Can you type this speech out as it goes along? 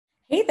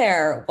Hey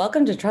there,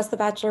 welcome to Trust the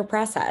Bachelor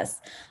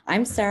Process.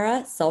 I'm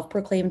Sarah,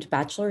 self-proclaimed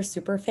Bachelor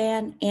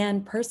superfan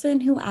and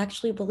person who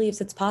actually believes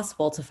it's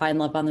possible to find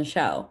love on the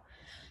show.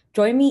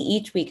 Join me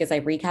each week as I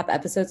recap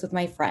episodes with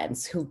my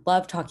friends who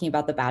love talking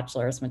about The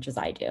Bachelor as much as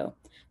I do.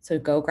 So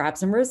go grab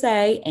some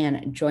rosé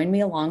and join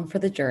me along for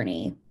the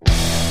journey.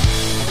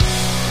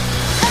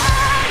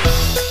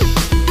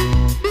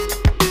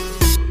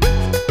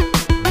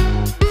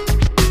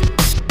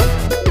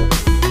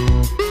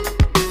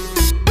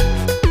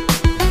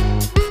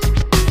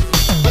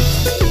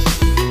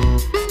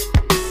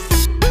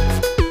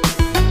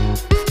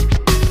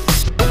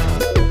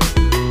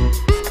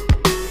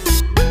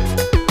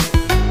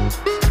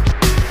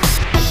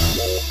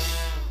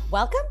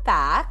 Welcome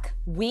back.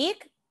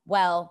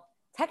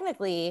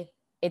 Technically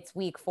it's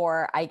week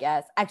 4, I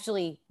guess.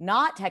 Actually,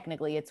 not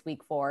technically it's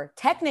week 4.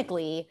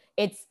 Technically,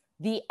 it's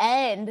the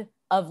end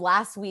of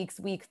last week's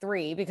week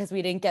 3 because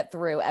we didn't get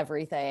through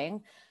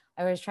everything.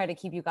 I always try to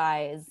keep you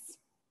guys,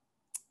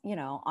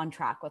 on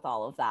track with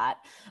all of that.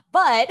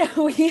 But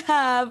we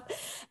have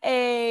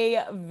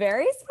a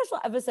very special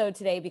episode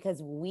today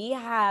because we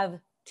have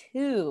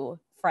 2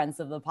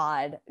 friends of the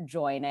pod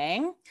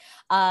joining.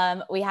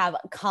 We have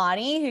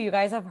Connie, who you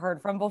guys have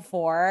heard from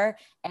before,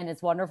 and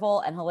it's wonderful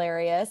and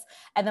hilarious.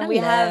 And then we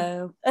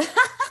have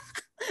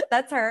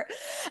that's her.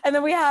 And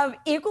then we have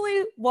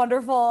equally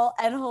wonderful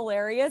and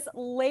hilarious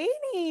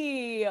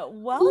Lainey.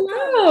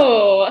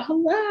 Welcome.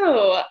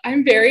 Hello.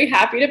 I'm very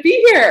happy to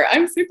be here.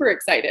 I'm super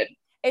excited.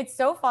 It's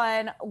so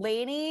fun.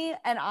 Lainey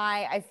and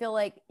I feel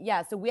like,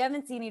 so we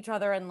haven't seen each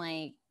other in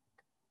like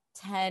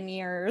 10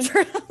 years.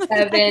 7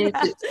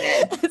 to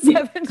 10.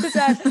 7 to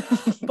 10.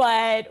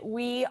 But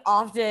we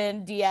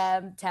often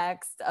DM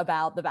text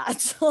about The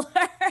Bachelor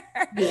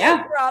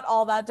throughout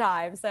all that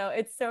time. So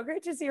it's so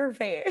great to see your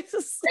face.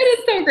 It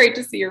is so great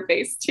to see your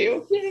face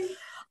too.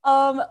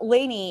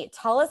 Lainey,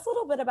 tell us a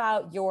little bit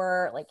about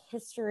your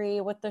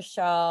history with the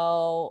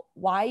show,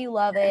 why you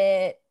love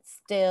it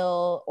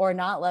still or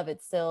not love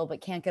it still, but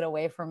can't get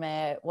away from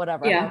it,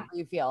 whatever, however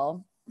you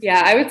feel.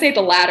 Yeah, I would say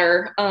the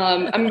latter.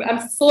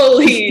 I'm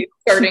slowly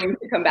starting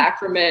to come back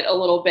from it a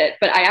little bit,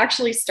 but I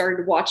actually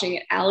started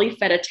watching Ali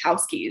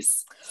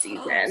Fedotowsky's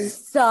season.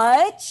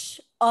 Such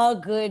a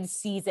good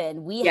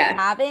season. We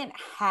haven't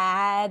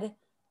had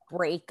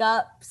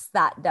breakups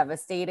that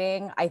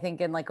devastating, I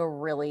think, in a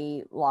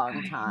really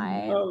long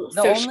time.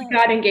 She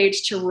got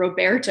engaged to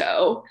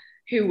Roberto,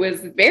 who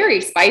was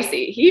very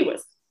spicy. He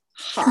was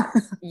hot.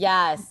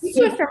 Yes.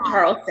 He was from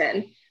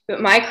Charleston,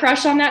 but my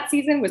crush on that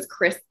season was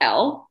Chris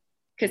L.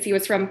 because he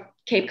was from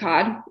Cape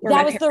Cod.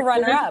 That was the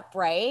runner-up,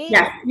 right?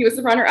 Yeah, he was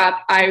the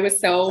runner-up. I was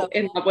so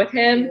in love with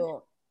him.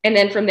 Cute. And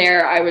then from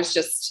there, I was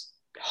just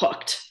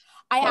hooked.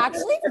 I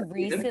actually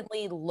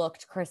recently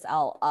looked Chris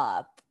L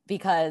up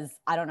because,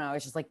 I don't know, I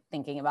was just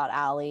thinking about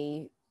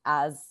Ali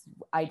as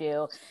I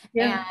do.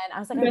 Yeah. And I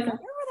was like, I wonder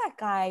where that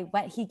guy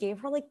went. He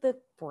gave her the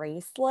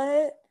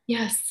bracelet.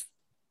 Yes.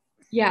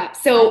 Yeah.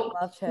 So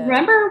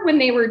remember when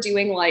they were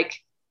doing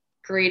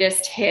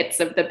greatest hits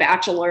of The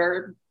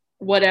Bachelor,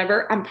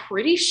 whatever, I'm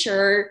pretty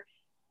sure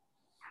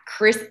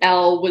Chris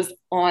L was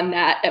on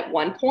that at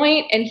one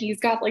point, and he's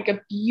got a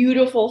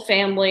beautiful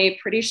family.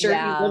 Pretty sure he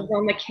lives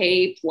on the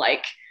Cape.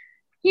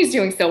 He's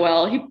doing so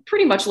well. He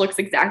pretty much looks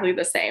exactly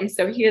the same.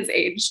 So he has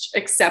aged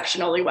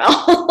exceptionally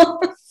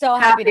well. So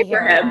happy to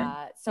hear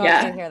that. So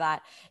happy to hear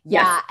that.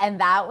 Yeah.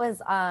 And that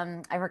was,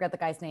 I forgot the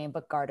guy's name,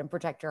 but guard and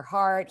protect your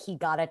heart. He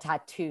got a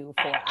tattoo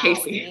for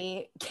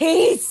Casey.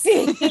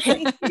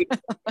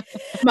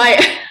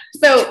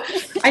 So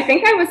I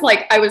think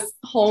I was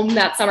home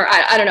that summer.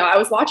 I don't know. I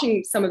was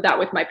watching some of that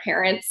with my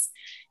parents,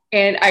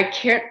 and I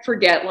can't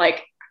forget, I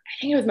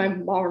think it was my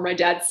mom or my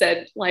dad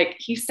said,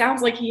 he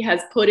sounds like he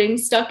has pudding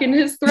stuck in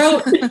his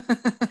throat.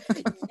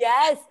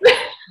 Yes.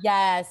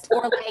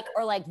 Or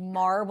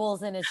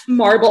marbles in his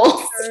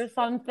marbles or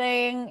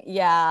something.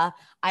 Yeah,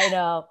 I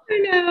know.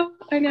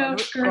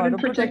 Gotta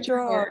protect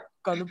your heart.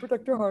 Gotta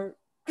protect your heart.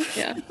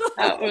 Yeah,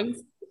 that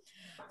was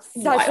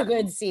such a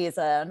good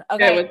season.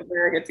 Okay. It was a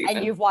very good season.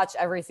 And you've watched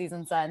every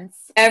season since?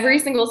 Every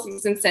single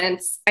season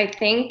since. I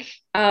think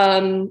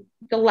the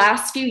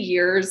last few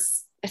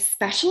years,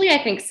 especially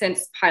I think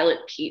since Pilot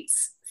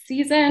Pete's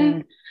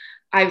season,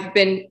 I've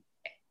been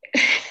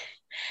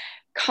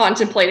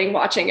contemplating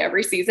watching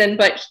every season,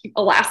 but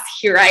alas,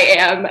 here I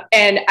am.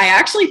 And I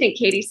actually think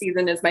Katie's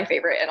season is my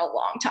favorite in a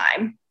long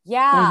time.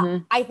 Yeah.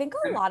 I think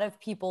a lot of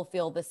people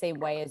feel the same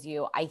way as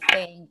you. I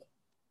think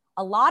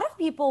a lot of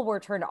people were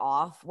turned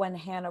off when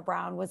Hannah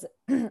Brown was,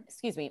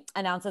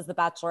 announced as the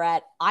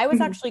Bachelorette. I was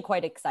actually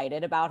quite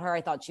excited about her. I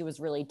thought she was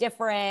really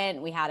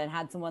different. We hadn't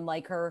had someone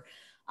like her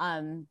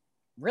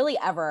really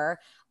ever,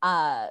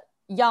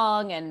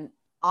 young and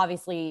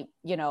obviously,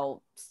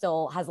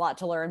 still has a lot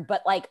to learn,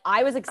 but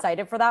I was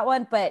excited for that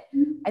one. But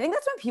I think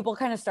that's when people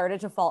kind of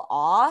started to fall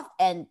off,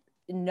 and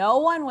no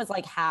one was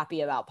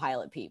happy about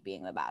Pilot Pete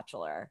being the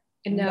Bachelor.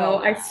 No,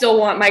 I still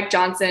want Mike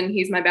Johnson.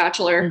 He's my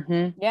Bachelor.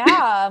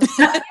 Yeah.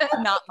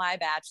 Not my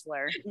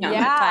Bachelor.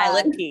 Yeah.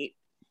 Pilot Pete.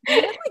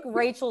 Even like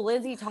Rachel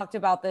Lindsay talked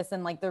about this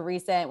in like the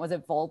recent, was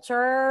it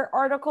Vulture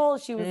article?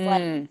 She was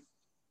like,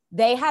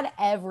 they had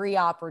every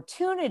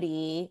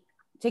opportunity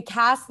to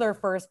cast their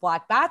first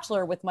Black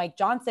Bachelor with Mike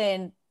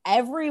Johnson.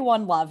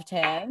 Everyone loved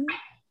him.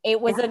 It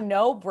was a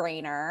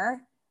no-brainer.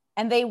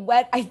 And they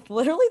went, I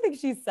literally think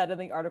she said in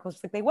the article,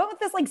 she's like, they went with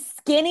this like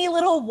skinny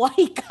little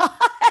white guy.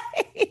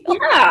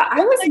 Yeah,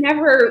 I was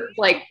never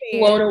like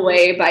blown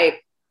away by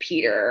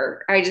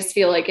Peter. I just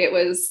feel like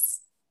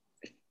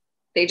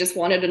they just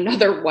wanted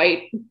another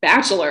white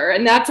bachelor.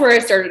 And that's where I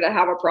started to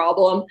have a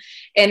problem.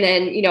 And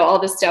then, you know, all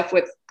this stuff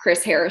with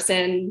Chris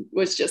Harrison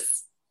was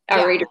just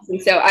outrageous. Yeah.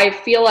 And so I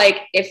feel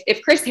like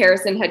if Chris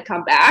Harrison had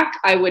come back,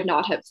 I would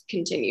not have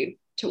continued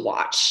to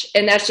watch.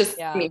 And that's just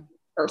me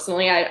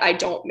personally. I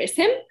don't miss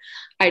him.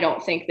 I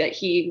don't think that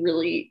he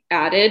really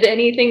added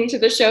anything to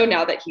the show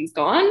now that he's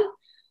gone.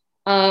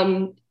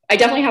 I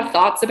definitely have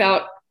thoughts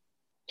about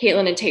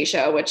Caitlin and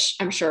Tayshia, which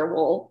I'm sure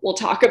we'll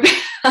talk about.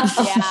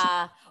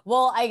 Yeah.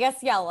 Well, I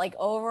guess, like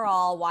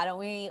overall, why don't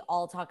we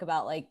all talk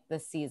about like the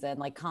season?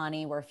 Like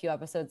Connie, we're a few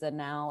episodes in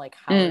now. Like,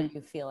 how are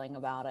you feeling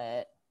about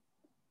it?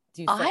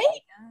 Do you like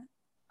it?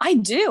 I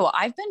do.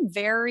 I've been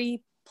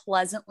very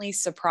pleasantly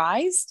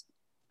surprised.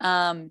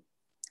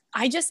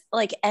 I just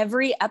like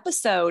every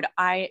episode,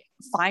 I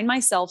find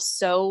myself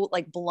so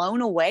like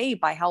blown away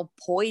by how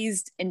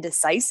poised and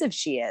decisive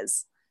she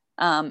is.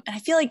 And I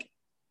feel like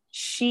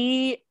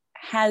she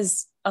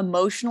has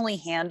emotionally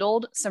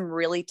handled some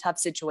really tough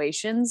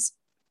situations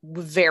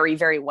very,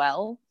 very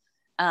well.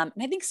 And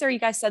I think, Sarah, you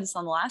guys said this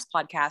on the last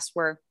podcast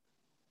where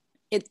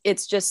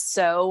it's just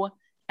so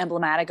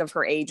emblematic of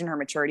her age and her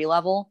maturity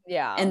level.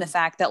 Yeah. And the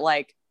fact that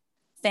like,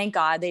 thank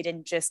God they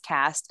didn't just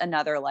cast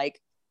another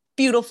like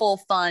beautiful,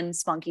 fun,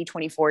 spunky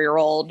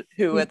 24-year-old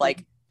who had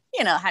like,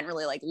 you know, hadn't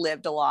really like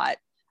lived a lot.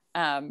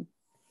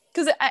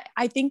 Because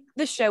I think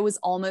the show is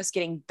almost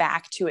getting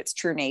back to its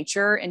true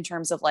nature in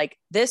terms of like,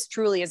 this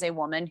truly is a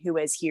woman who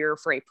is here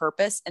for a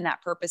purpose, and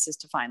that purpose is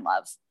to find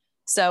love.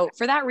 So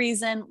for that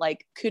reason,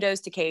 like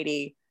kudos to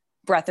Katie,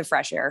 breath of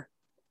fresh air.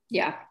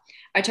 Yeah,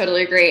 I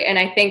totally agree. And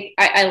I think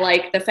I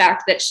like the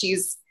fact that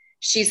she's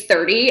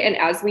 30. And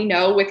as we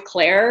know with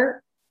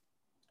Claire,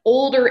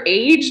 older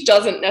age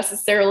doesn't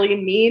necessarily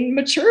mean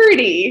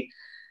maturity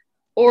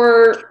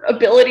or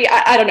ability.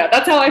 I don't know.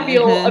 That's how I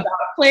feel about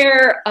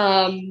Claire.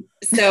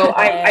 So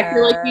I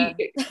feel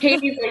like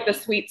Katie's like the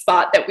sweet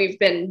spot that we've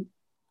been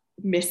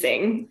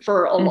missing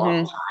for a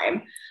long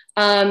time.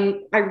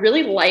 I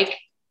really like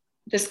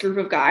this group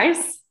of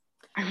guys.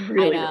 I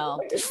really know.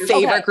 Like this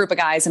favorite group of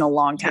guys in a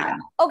long time.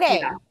 Yeah. Okay.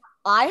 Yeah.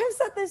 I have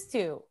said this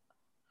too.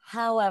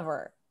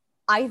 However,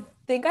 I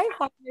think I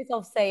find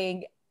myself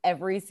saying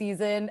every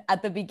season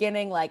at the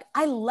beginning, like,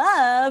 I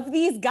love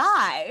these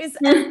guys.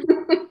 And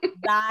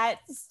that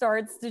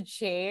starts to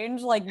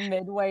change like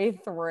midway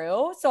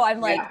through. So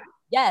I'm like,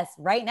 yes,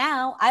 right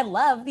now I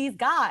love these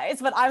guys,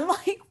 but I'm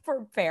like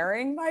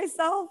preparing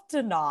myself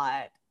to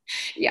not.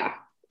 Yeah.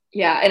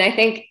 Yeah. And I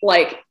think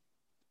like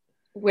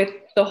with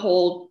the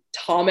whole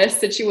Thomas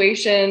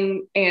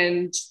situation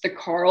and the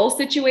Carl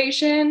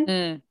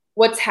situation,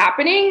 what's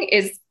happening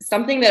is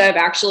something that I've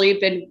actually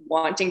been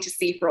wanting to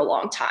see for a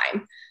long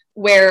time,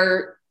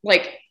 where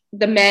like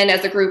the men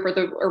as a group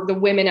or the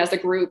women as a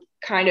group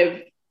kind of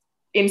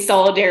in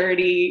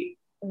solidarity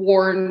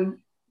warn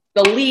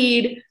the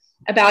lead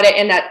about it,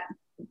 and that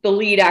the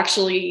lead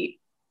actually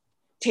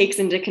takes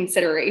into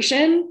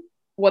consideration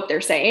what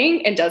they're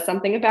saying and does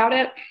something about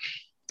it.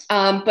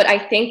 But I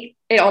think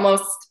it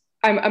almost,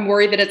 I'm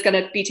worried that it's going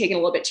to be taken a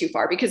little bit too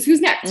far, because who's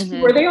next?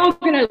 Who are they all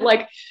going to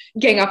like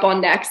gang up on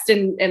next?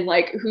 And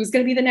like, who's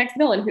going to be the next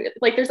villain?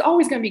 Like, there's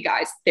always going to be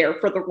guys there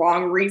for the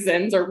wrong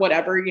reasons or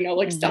whatever, you know,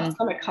 like stuff's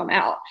going to come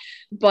out.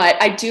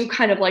 But I do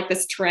kind of like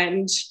this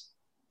trend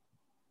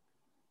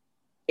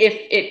if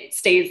it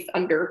stays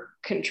under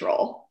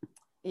control.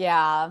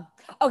 Yeah.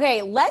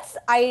 Okay.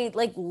 I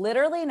like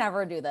literally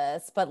never do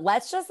this, but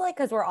let's just like,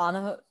 cause we're on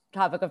the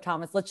topic of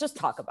Thomas, let's just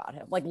talk about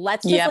him. Like,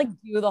 let's just like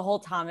do the whole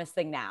Thomas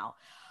thing now,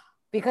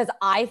 because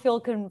I feel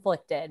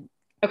conflicted.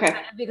 Okay.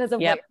 Because of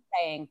what you're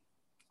saying.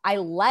 I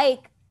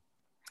liked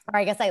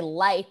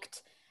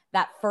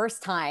that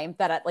first time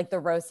that at like the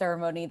rose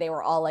ceremony, they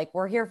were all like,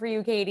 we're here for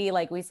you, Katie.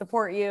 Like, we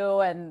support you.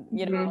 And,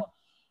 you know,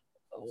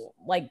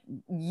 like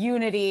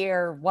unity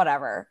or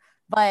whatever.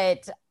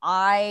 But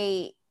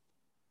I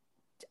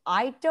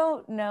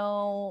don't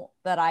know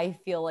that I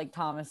feel like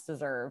Thomas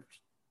deserved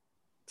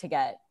to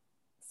get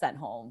sent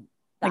home.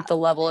 Like the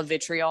level of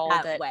vitriol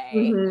that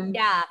way.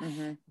 Yeah.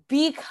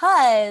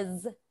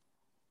 Because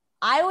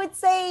I would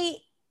say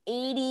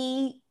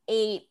 88%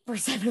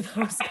 of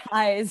those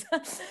guys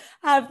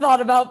have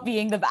thought about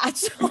being the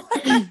Bachelor.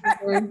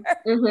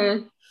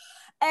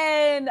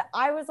 And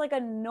I was like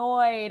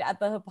annoyed at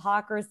the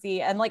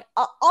hypocrisy. And like,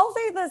 I'll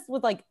say this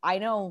with like, I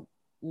know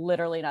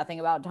literally nothing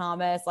about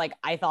Thomas. Like,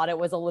 I thought it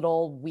was a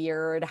little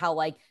weird how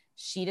like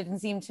she didn't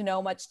seem to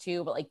know much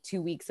too, but like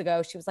 2 weeks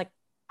ago, she was like,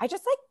 I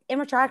just like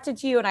am attracted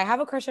to you and I have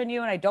a crush on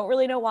you and I don't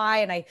really know why.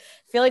 And I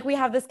feel like we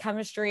have this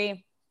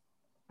chemistry,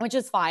 which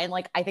is fine.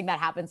 Like, I think that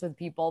happens with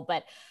people,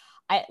 but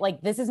I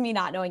like, this is me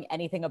not knowing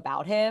anything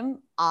about him.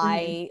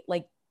 I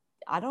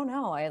don't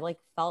know. I like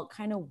felt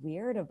kind of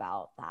weird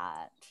about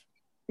that.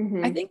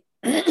 I think,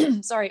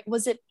 sorry,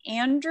 was it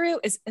Andrew?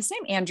 Is his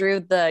name Andrew,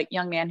 the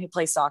young man who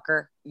plays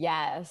soccer?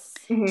 Yes.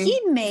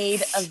 He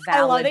made a valid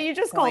I love that you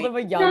just called him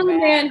a young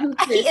man.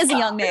 He is a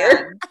young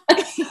man.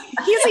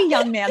 He's a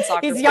young man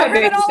soccer player. He's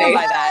younger than all of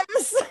that.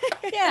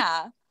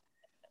 Yeah.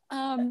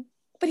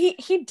 But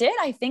he did,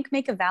 I think,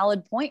 make a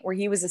valid point where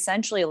he was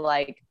essentially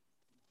like,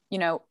 you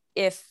know,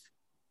 if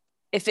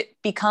it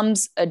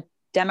becomes a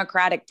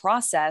democratic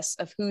process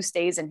of who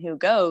stays and who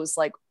goes,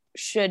 like,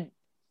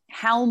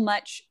 how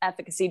much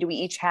efficacy do we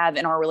each have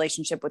in our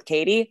relationship with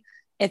Katie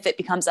if it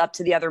becomes up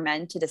to the other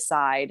men to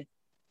decide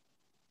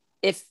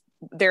if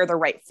they're the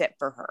right fit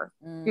for her?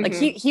 Like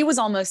he was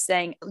almost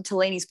saying, to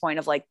Lainey's point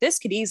of like, this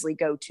could easily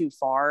go too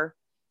far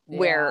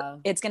where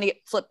it's going to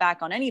get flipped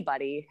back on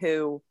anybody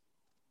who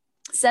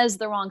says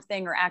the wrong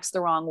thing or acts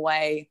the wrong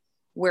way,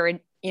 where,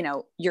 you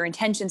know, your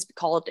intentions be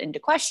called into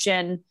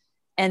question,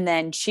 and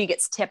then she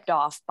gets tipped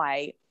off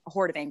by a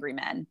horde of angry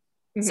men.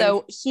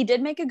 So he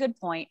did make a good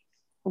point.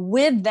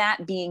 With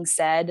that being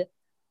said,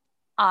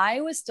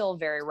 I was still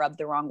very rubbed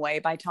the wrong way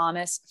by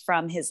Thomas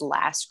from his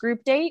last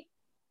group date,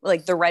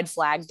 like the red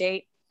flag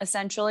date,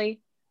 essentially,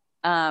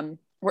 where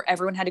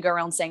everyone had to go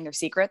around saying their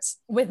secrets.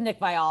 With Nick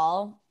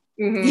Viall.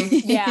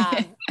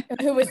 Yeah.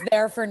 Who was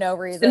there for no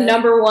reason. The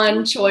number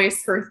one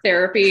choice for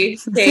therapy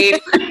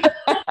date.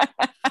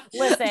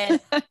 Listen,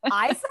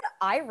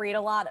 I read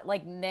a lot.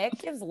 Like, Nick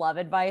gives love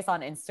advice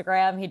on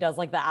Instagram. He does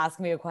like the ask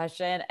me a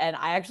question. And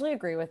I actually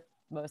agree with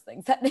most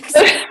things that Nick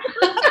says.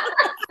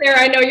 Sarah,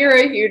 I know you're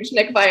a huge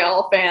Nick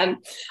Viall fan.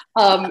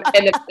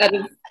 And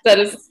that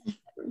is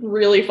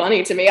really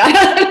funny to me.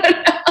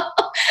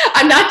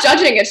 I'm not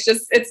judging.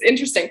 It's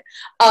interesting.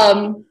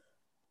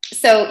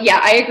 So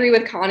yeah, I agree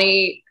with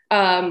Connie,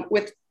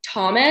 with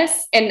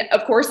Thomas. And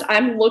of course,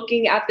 I'm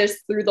looking at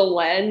this through the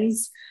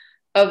lens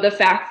of the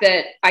fact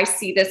that I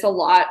see this a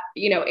lot,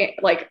 you know,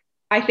 like,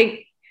 I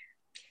think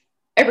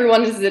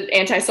everyone is an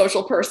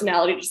antisocial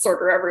personality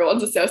disorder.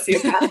 Everyone's a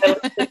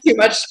sociopath.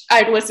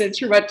 I listen to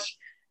too much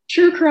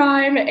true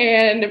crime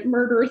and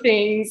murder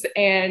things.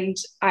 And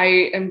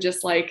I am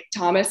just like,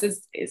 Thomas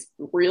is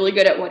really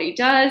good at what he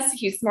does.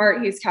 He's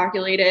smart. He's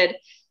calculated.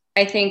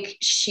 I think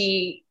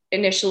she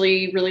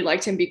initially really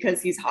liked him because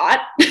he's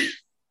hot,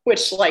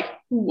 which, like,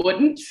 who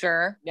wouldn't?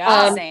 Sure.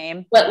 Yeah.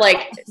 Same. But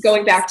like,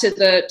 going back to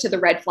the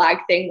red flag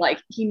thing,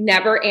 like, he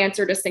never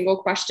answered a single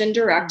question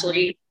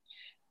directly.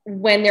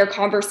 When their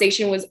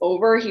conversation was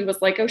over, he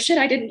was like, oh shit,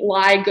 I didn't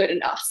lie good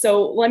enough.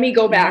 So let me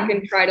go back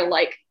and try to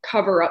like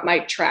cover up my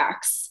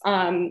tracks.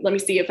 Let me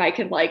see if I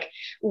can like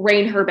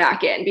rein her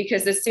back in,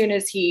 because as soon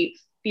as he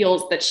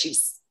feels that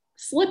she's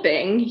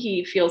slipping,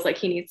 he feels like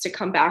he needs to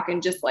come back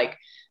and just like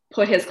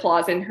put his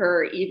claws in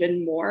her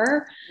even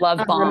more.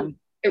 Love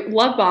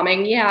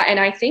bombing. Yeah. And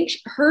I think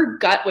her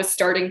gut was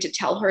starting to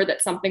tell her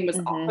that something was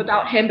off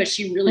about him, but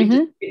she really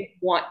didn't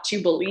want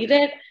to believe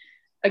it,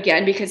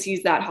 again, because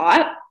he's that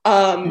hot.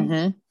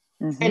 And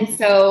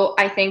so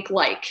I think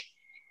like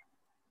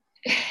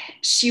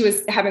she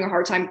was having a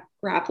hard time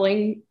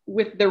grappling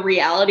with the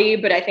reality,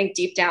 but I think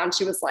deep down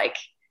she was like,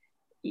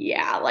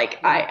 yeah, like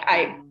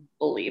I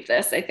believe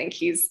this. I think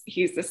he's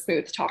the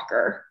smooth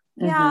talker.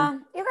 Yeah,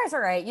 you guys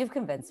are right. You've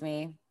convinced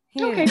me.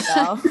 Okay.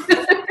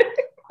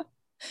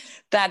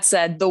 That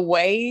said, the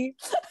way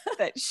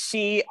that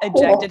she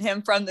ejected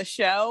him from the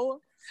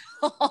show,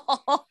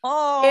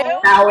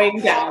 bowing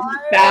down,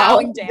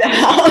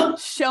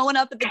 showing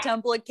up at the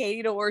temple of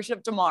Katie to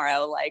worship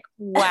tomorrow. Like,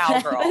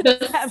 wow, girl.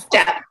 The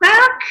step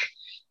back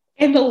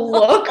and the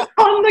look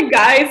on the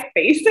guys'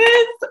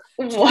 faces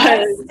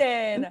was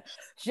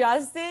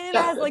Justin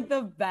has like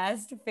the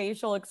best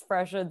facial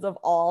expressions of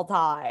all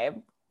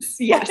time.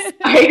 Yes,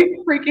 I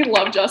freaking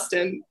love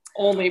Justin.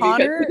 Only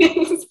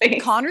because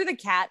Connor the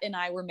cat and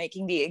I were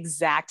making the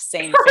exact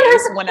same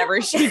face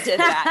whenever she did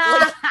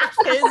that.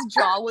 Like, his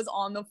jaw was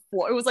on the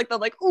floor. It was like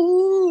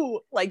ooh,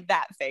 like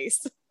that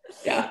face.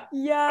 Yeah.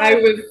 I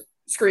was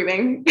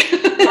screaming.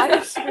 I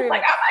was screaming.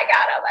 Like, oh my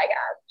god.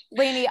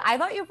 Lainey, I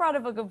thought you brought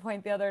up a good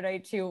point the other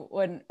night too,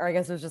 or I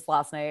guess it was just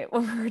last night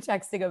when we were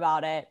texting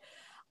about it.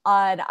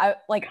 And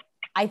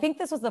I think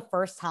this was the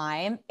first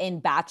time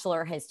in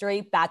Bachelor history,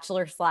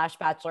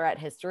 Bachelor/Bachelorette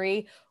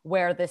history,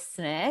 where the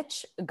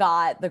snitch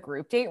got the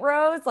group date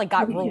rose, like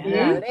got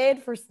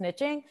rewarded for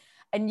snitching.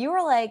 And you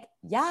were like,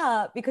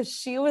 yeah, because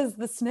she was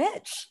the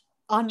snitch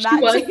on that. She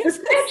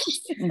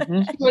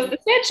was the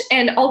snitch.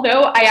 And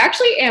although I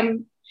actually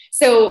am,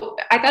 so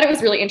I thought it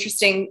was really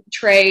interesting,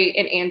 Trey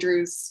and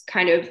Andrew's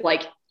kind of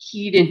like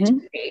heated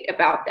debate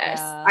about this.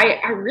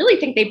 I really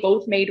think they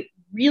both made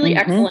really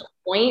excellent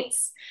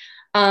points.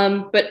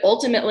 But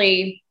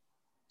ultimately,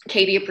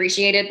 Katie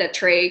appreciated that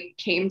Trey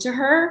came to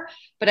her,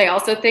 but I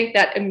also think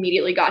that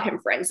immediately got him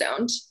friend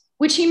zoned,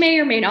 which he may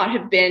or may not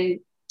have been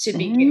to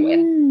begin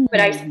with. But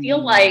I feel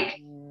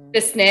like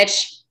the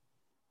snitch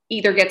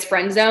either gets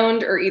friend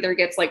zoned or either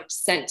gets like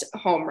sent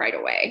home right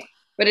away.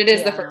 But it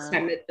is the first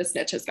time that the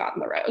snitch has gotten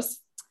the rose.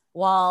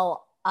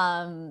 Well,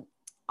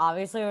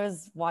 obviously I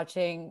was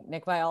watching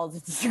Nick Viall's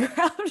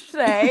Instagram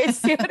today to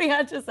see what he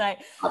had to say.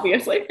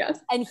 Obviously, yes.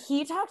 And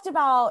he talked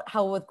about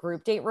how with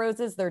group date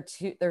roses,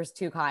 there's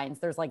two kinds.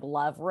 There's like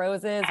love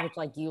roses, which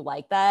like you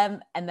like them.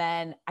 And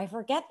then I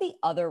forget the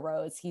other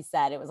rose he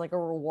said. It was like a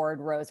reward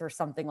rose or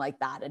something like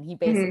that. And he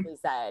basically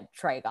said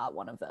Trey got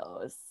one of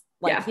those.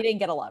 Like he didn't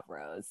get a love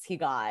rose. He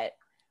got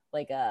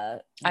like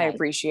a I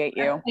appreciate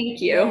you. Thank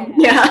you.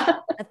 Yeah.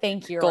 A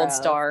thank you gold rose.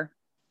 Star.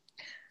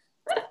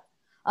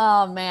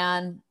 Oh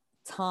man,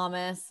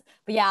 Thomas.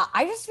 But yeah,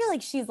 I just feel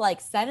like she's like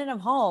sending him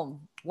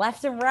home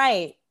left and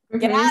right.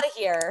 Get out of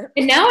here.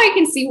 And now I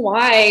can see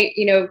why,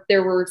 you know,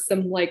 there were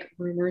some like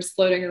rumors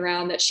floating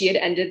around that she had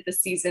ended the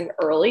season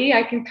early.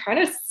 I can kind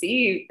of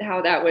see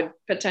how that would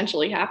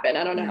potentially happen.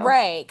 I don't know.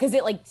 Right. Because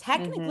it like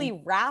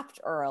technically wrapped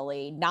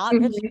early, not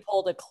that she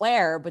told a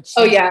Claire, but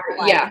she like,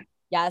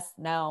 yes,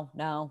 no,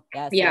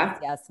 yes,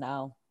 yes,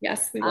 no.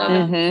 Yes, we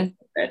love it.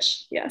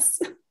 Rich.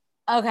 Yes.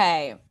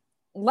 Okay.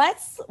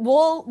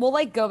 We'll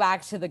like go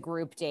back to the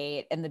group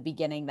date in the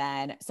beginning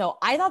then. So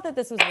I thought that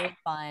this was really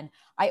fun.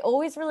 I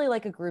always really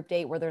like a group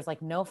date where there's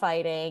like no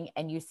fighting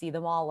and you see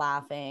them all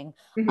laughing.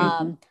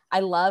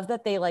 I love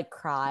that they like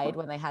cried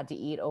when they had to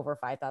eat over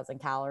 5,000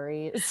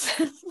 calories.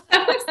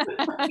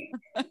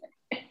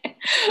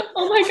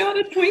 Oh my God,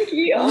 a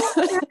Twinkie. Oh,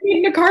 I've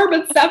eaten a carb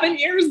in 7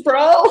 years,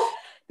 bro.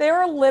 They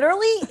were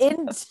literally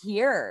in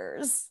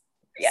tears.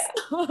 Yeah.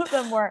 Some of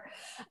them were.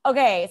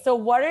 Okay, so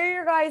what are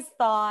your guys'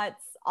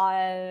 thoughts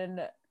on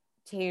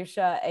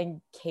Tayshia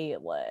and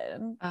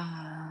Kaitlyn?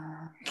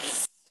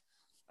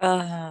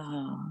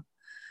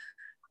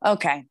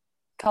 Okay,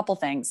 couple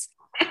things.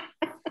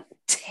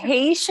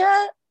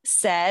 Tayshia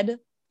said,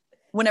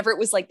 whenever it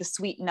was like the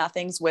sweet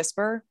nothings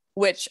whisper,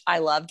 which I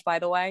loved, by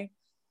the way,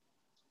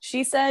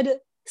 she said,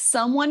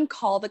 "Someone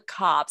call the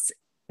cops.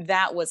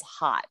 That was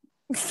hot."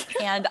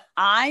 And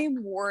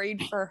I'm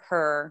worried for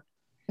her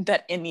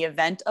that in the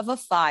event of a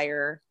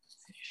fire,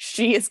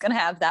 she is going to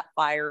have that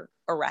fire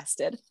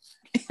arrested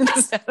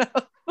instead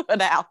of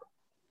put out.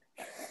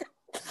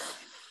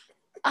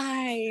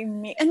 I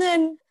mean, and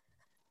then,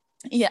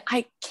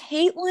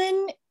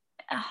 Kaitlyn,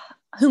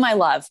 whom I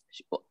love,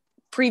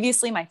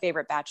 previously my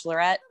favorite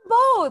bachelorette.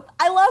 Both.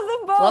 I love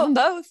them both. Love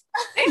them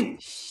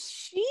both.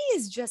 She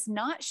is just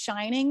not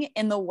shining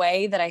in the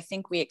way that I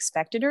think we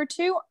expected her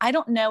to. I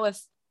don't know if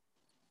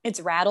it's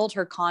rattled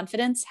her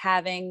confidence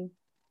having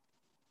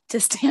to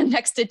stand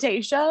next to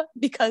Tayshia,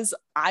 because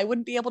I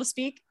wouldn't be able to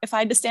speak if I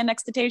had to stand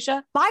next to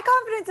Tayshia. My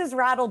confidence is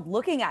rattled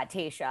looking at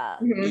Tayshia.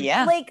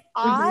 Yeah. Like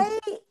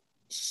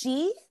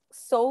she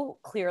so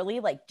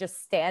clearly like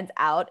just stands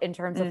out in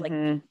terms of like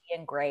beauty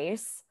and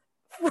grace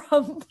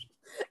from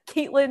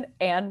Kaitlyn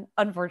and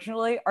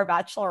unfortunately our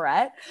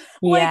bachelorette.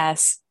 Like,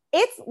 yes.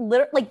 It's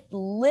literally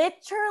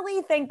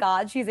thank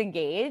God she's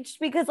engaged,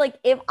 because like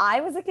if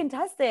I was a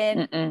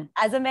contestant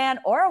as a man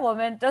or a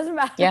woman, doesn't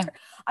matter. Yeah.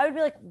 I would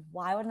be like,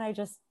 why wouldn't I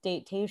just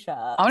date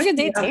Tayshia? I want to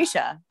date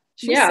Tayshia.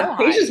 She's so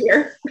Tayshia's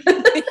here.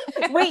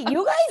 Wait,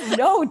 you guys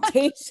know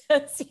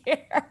Tayshia's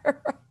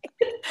here.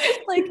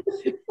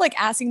 like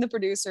asking the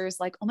producers,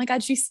 like, oh my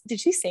God,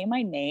 did she say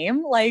my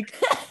name? Like,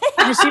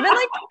 has she been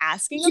like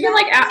asking?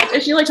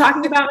 Is she like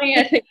talking about me?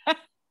 I think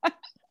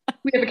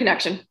we have a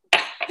connection.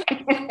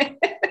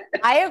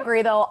 I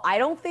agree though. I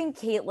don't think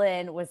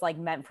Kaitlyn was like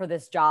meant for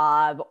this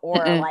job,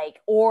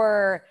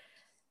 or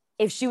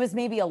if she was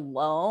maybe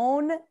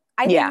alone,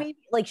 I think maybe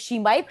like she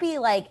might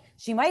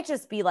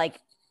just be like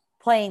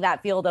playing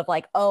that field of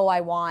like, oh,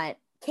 I want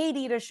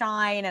Katie to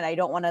shine and I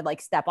don't want to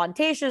like step on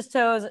Tayshia's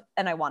toes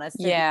and I want us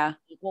to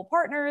be equal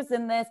partners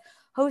in this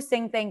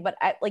hosting thing. But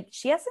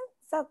she hasn't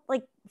said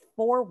like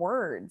 4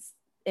 words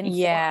in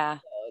 4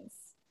 episodes.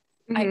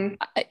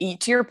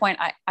 To your point,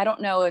 I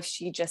don't know if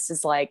she just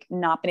is like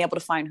not been able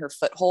to find her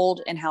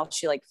foothold and how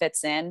she like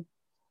fits in.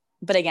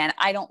 But again,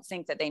 I don't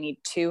think that they need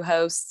 2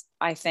 hosts.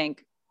 I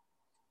think,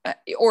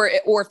 or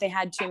if they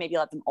had to, maybe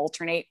let them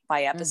alternate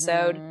by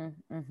episode.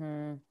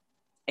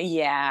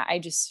 Yeah, I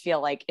just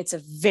feel like it's a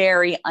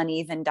very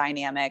uneven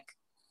dynamic,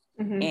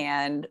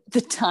 and the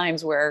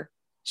times where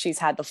she's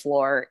had the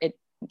floor, it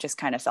just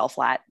kind of fell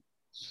flat.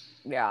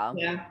 Yeah.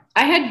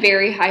 I had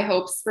very high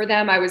hopes for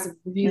them. I was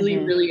really,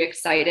 really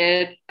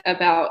excited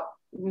about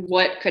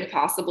what could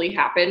possibly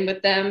happen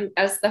with them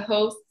as the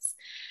hosts.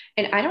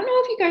 And I don't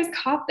know if you guys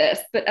caught this,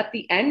 but at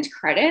the end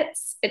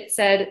credits, it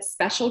said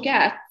special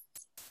guests,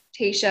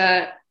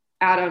 Tayshia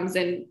Adams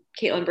and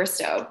Kaitlyn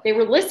Bristowe. They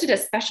were listed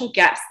as special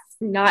guests,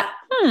 not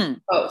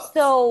hosts.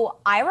 So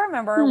I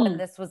remember when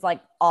this was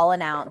like all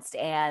announced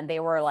and they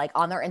were like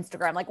on their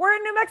Instagram, like, we're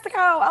in New Mexico,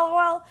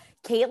 LOL.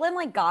 Kaitlyn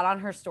like got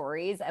on her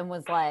stories and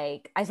was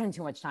like, I spend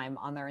too much time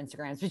on their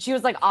Instagrams, but she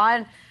was like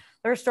on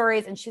their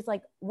stories and she's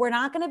like, we're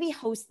not going to be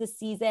hosts this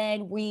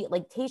season. We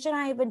like Tayshia and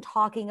I have been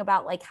talking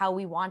about like how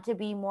we want to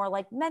be more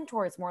like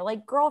mentors, more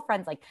like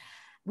girlfriends. Like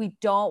we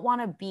don't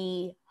want to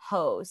be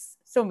hosts.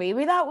 So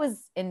maybe that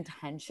was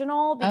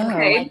intentional because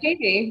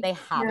maybe they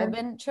haven't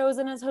been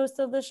chosen as hosts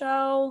of the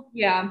show.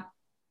 Yeah.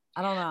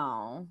 I don't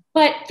know.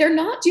 But they're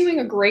not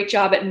doing a great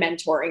job at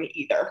mentoring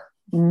either.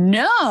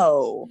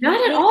 No.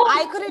 Not at all.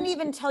 I couldn't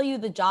even tell you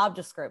the job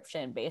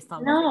description based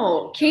on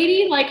No,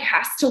 Katie like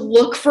has to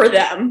look for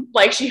them.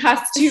 Like she has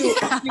to do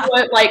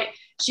it, like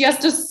she has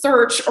to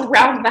search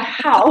around the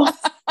house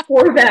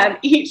for them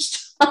each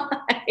time.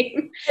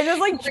 I just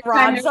like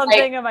dropped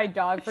something and my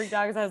dog freaked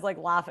out because I was like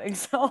laughing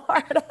so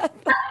hard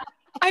at that.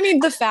 I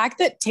mean, the fact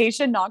that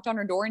Tayshia knocked on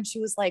her door and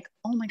she was like,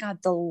 oh my God,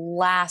 the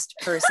last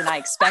person I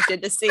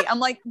expected to see. I'm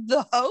like,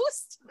 the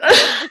host of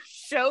the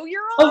show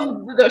you're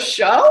on? Oh, the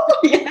show?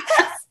 Yes.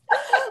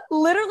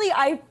 Literally,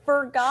 I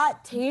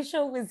forgot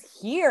Tayshia was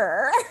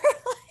here.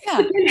 Yeah.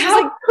 And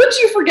how could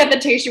you forget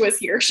that Tayshia was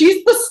here?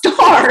 She's the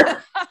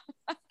star.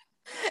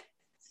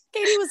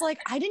 Katie was like,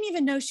 I didn't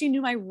even know she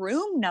knew my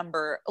room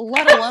number,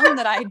 let alone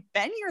that I'd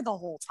been here the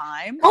whole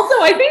time. Also,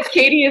 I think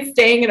Katie is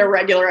staying in a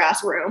regular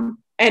ass room.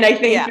 And I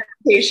think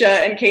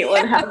Tayshia and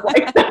Caitlin have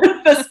like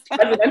this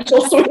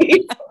presidential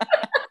suite.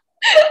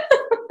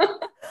 I'm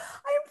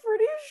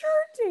pretty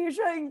sure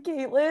Tayshia and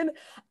Caitlin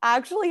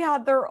actually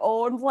had their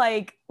own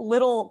like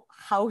little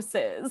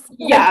houses.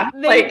 Yeah.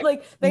 They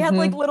had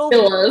like little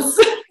villas.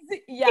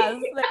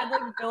 Yes, they had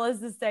like villas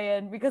to stay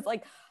in because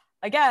like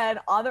again,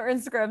 on their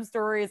Instagram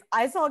stories,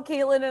 I saw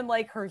Caitlin in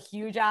like her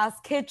huge ass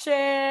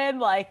kitchen,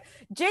 like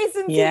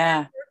Jason,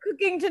 we're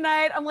cooking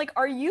tonight. I'm like,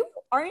 aren't you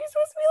supposed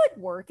to be like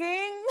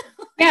working?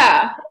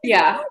 Yeah.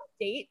 Yeah.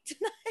 Date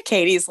tonight?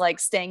 Katie's like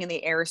staying in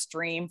the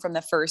Airstream from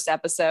the first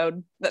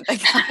episode that the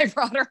guy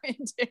brought her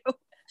into.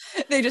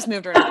 They just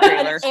moved her into the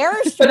trailer.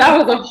 Airstream, but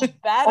that was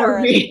better.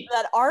 RV.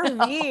 That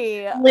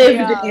RV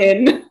lived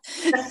in.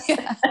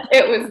 Yeah.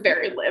 It was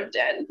very lived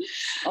in.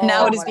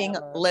 Now it is being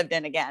lived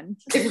in again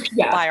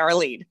by our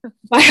lead.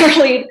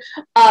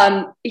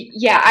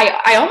 Yeah,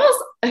 I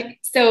almost,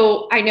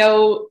 so I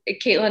know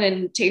Caitlin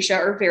and Tayshia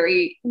are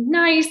very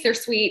nice. They're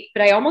sweet,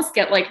 but I almost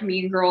get like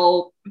mean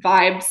girl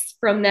vibes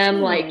from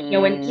them. Like, you know,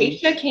 when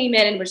Tayshia came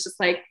in and was just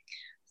like,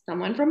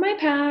 someone from my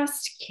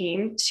past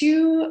came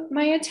to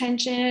my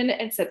attention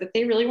and said that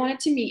they really wanted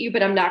to meet you,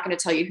 but I'm not going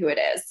to tell you who it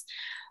is.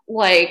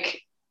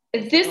 Like,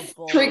 this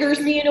triggers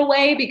me in a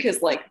way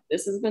because like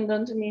this has been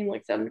done to me in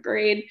like 7th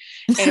grade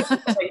and it's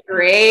like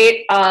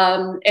great.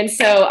 And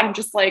so I'm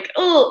just like,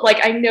 oh,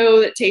 like I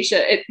know that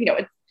Tayshia,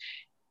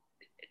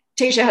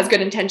 Tayshia has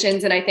good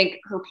intentions. And I think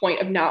her point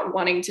of not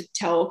wanting to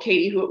tell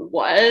Katie who it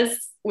was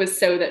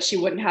so that she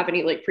wouldn't have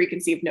any like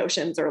preconceived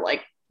notions or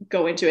like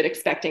go into it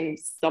expecting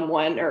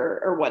someone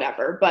or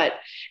whatever. But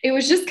it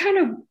was just kind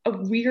of a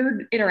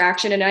weird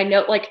interaction. And I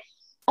know like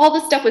all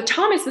the stuff with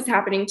Thomas was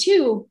happening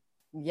too.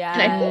 Yeah.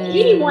 And I think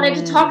Katie wanted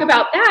to talk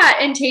about that.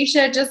 And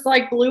Tayshia just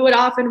like blew it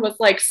off and was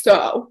like,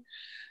 so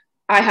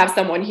I have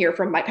someone here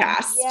from my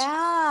past.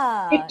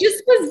 Yeah. It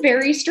just was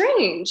very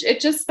strange. It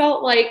just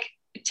felt like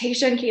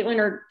Tayshia and Caitlin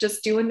are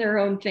just doing their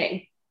own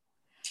thing.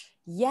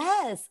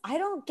 Yes. I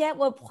don't get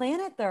what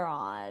planet they're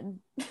on.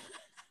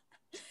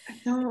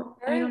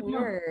 Very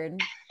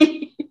weird.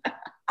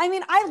 I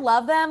mean, I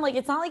love them. Like,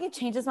 it's not like it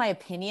changes my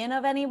opinion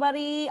of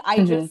anybody.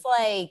 I just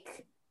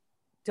like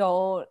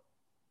don't.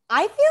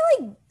 I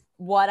feel like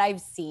what I've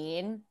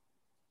seen,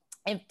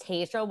 if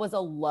Tayshia was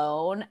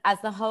alone as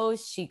the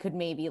host, she could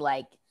maybe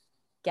like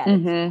get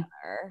it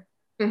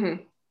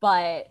together.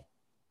 But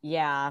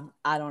yeah,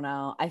 I don't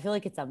know. I feel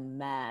like it's a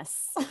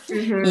mess.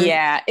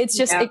 Yeah, it's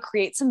just it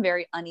creates some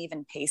very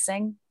uneven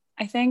pacing.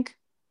 I think.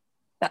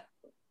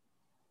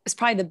 It's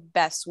probably the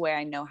best way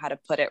I know how to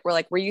put it.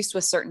 We're used to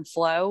a certain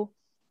flow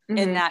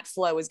and that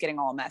flow is getting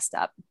all messed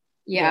up.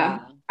 Yeah.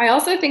 I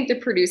also think the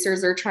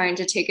producers are trying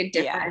to take a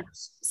different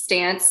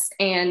stance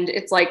and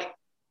it's like,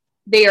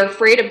 they are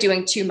afraid of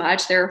doing too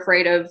much. They're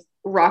afraid of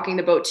rocking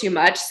the boat too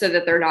much so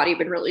that they're not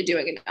even really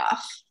doing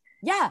enough.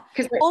 Yeah.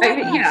 Because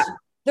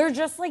they're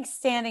just like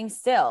standing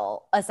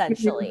still,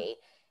 essentially.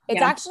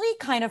 It's actually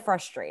kind of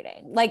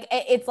frustrating. Like,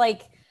 it's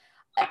like,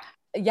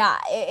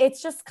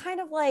 it's just kind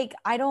of like,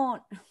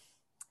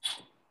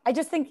 I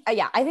just think,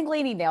 I think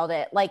Lainey nailed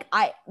it. Like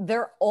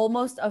they're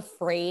almost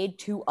afraid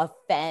to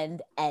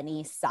offend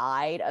any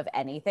side of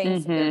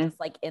anything. So they're just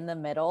like in the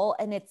middle.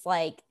 And it's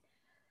like,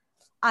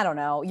 I don't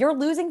know, you're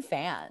losing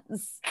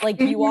fans.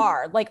 Like you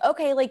are like,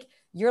 okay, like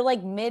you're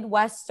like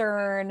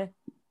Midwestern,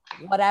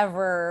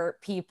 whatever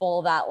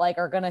people that like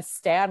are going to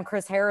stand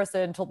Chris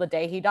Harrison until the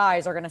day he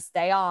dies are going to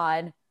stay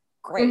on.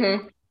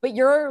 Great. But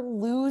you're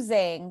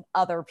losing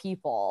other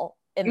people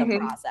in the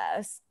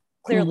process.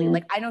 Clearly,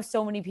 like I know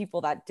so many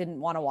people that didn't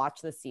want to watch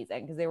this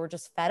season because they were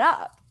just fed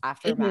up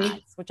after Max,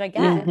 which I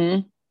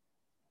get.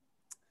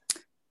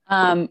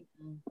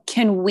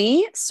 Can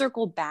we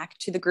circle back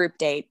to the group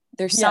date?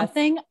 There's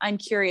something I'm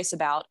curious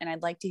about, and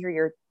I'd like to hear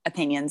your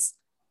opinions.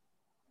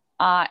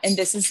 And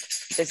this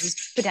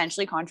is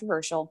potentially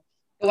controversial.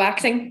 The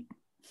waxing?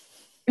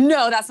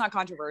 No, that's not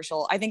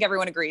controversial. I think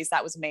everyone agrees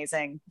that was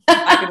amazing.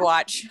 I could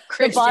watch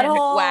Christian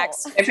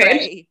wax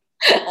Trey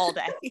all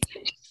day.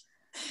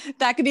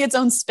 That could be its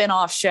own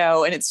spin-off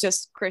show, and it's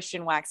just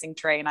Christian waxing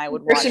Trey, and I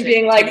would watch Christian it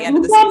being like, the end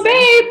of the season.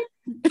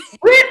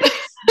 Babe,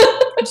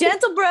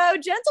 gentle bro.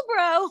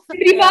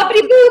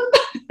 Boppity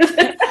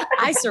boop.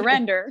 I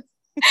surrender.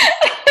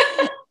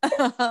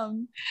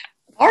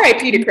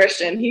 R.I.P. to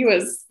Christian. He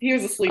was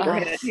a sleeper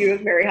hit. He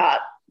was very hot.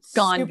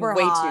 Gone Super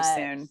way hot.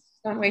 too soon.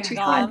 Gone way too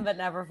Gone, soon. but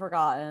never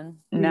forgotten.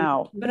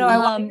 No. But no, I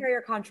want to hear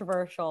your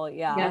controversial.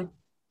 Yeah.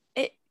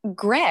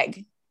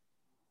 Greg,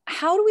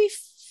 how do we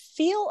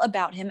feel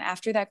about him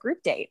after that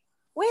group date?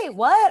 Wait,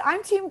 what?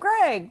 I'm Team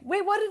Greg.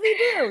 Wait, what did he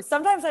do?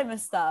 Sometimes I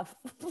miss stuff.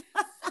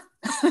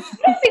 I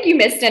don't think you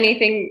missed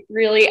anything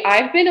really.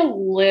 I've been a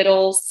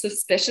little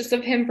suspicious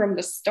of him from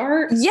the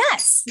start.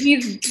 Yes.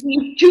 He's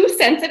too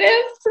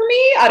sensitive for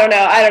me. I don't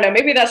know.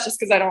 Maybe that's just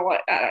because I don't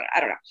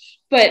know.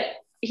 But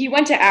he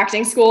went to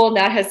acting school and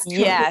that has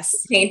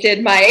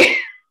tainted my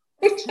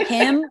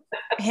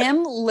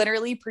him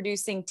literally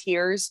producing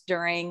tears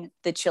during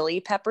the chili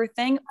pepper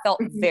thing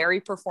felt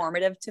very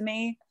performative to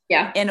me.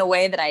 Yeah. In a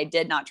way that I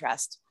did not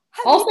trust.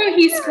 Also,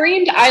 he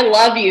screamed, "I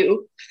love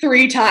you"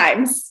 3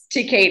 times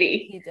to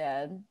Katie. He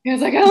did. He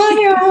was like, "I love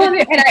you, I love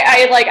you." And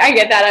I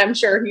get that. I'm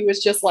sure he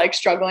was just like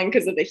struggling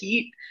because of the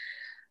heat.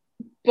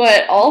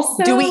 But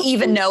also, do we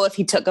even know if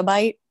he took a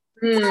bite?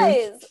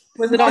 Guys,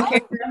 was it on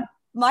camera?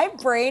 My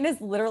brain is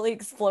literally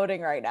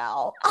exploding right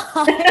now.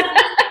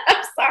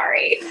 I'm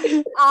sorry.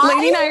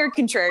 Lady and I are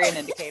contrarian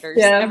indicators.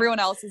 Yeah. Everyone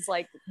else is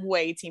like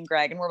way Team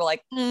Greg, and we're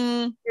like,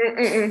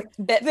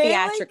 bit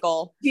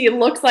theatrical. He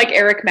looks like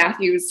Eric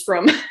Matthews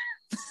from.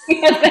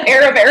 He has the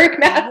hair of Eric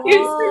Matthews.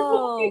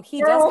 Whoa,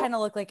 he does kind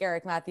of look like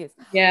Eric Matthews.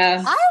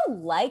 Yeah, I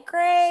like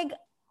Greg.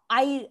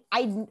 I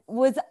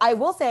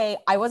will say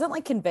I wasn't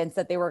like convinced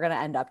that they were going to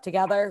end up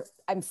together.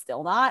 I'm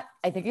still not.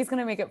 I think he's going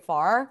to make it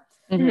far.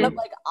 Mm-hmm. But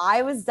like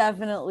I was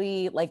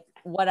definitely like,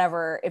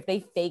 whatever, if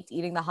they faked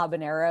eating the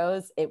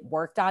habaneros, it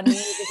worked on me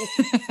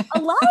because a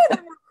lot of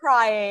them were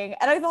crying.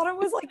 And I thought it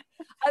was like,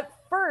 at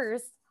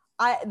first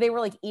they were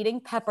like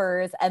eating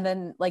peppers and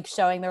then like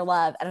showing their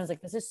love. And I was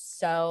like, this is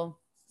so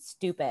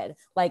stupid.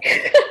 Like,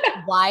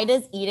 why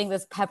does eating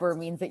this pepper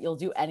means that you'll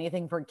do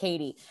anything for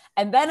Katie?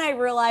 And then I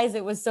realized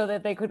it was so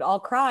that they could all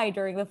cry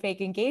during the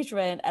fake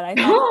engagement. And I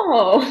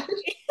thought,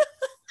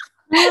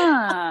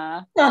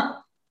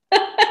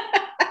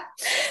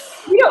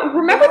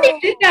 remember they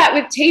did that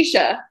with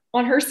Tayshia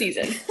on her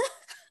season.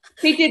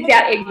 They did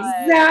that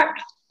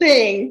exact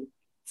thing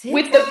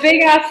with the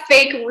big ass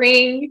fake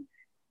ring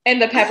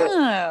and the pepper.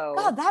 Oh.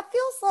 God, that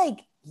feels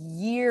like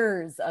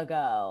years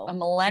ago. A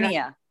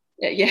millennia.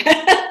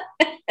 Yeah.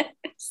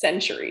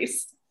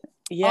 Centuries.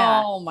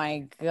 Yeah. Oh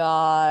my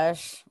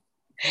gosh.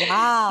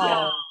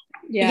 Wow.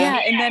 Yeah.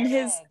 And then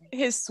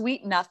his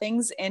sweet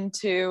nothings I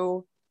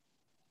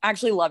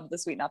actually loved the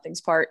sweet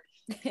nothings part.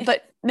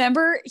 But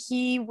remember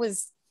he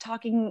was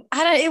talking,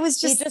 it was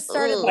just, he just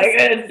started like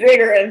it's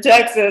bigger in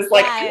Texas.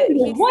 Like,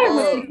 what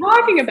was he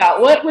talking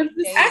about? What was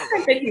this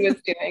accent that he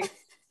was doing?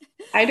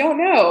 I don't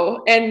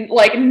know. And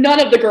like none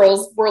of the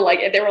girls were like,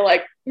 they were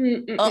like,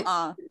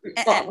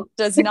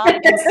 does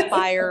not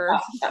inspire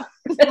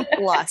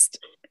lust.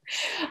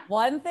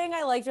 One thing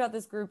I liked about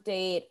this group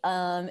date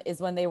is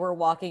when they were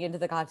walking into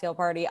the cocktail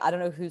party. I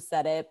don't know who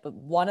said it, but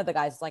one of the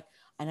guys was like,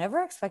 I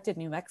never expected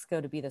New Mexico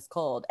to be this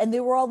cold. And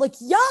they were all like,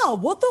 yeah,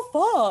 what the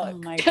fuck?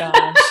 Oh my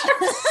gosh.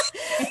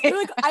 They're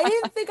like, I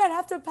didn't think I'd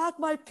have to pack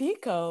my pea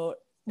coat.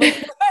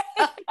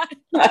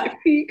 My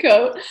pea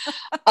coat.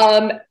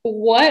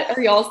 What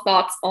are y'all's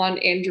thoughts on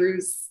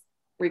Andrew's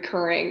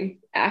recurring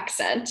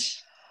accent?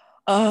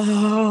 I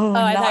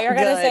thought you were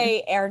going to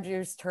say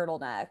Andrew's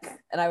turtleneck.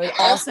 And I was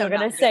also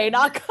going to say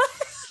not good.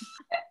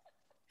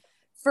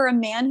 For a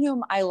man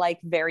whom I like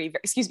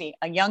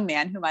a young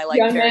man whom I like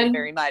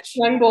very much.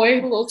 Young boy,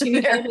 a little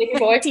teeny tiny baby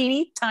boy.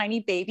 Teeny tiny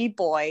baby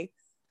boy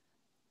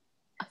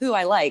who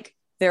I like.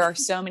 There are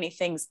so many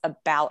things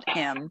about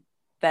him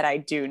that I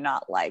do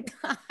not like.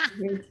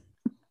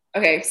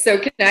 Okay, so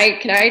can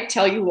I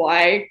tell you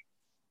why,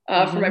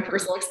 from my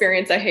personal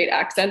experience, I hate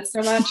accents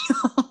so much?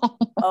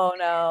 Oh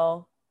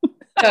no.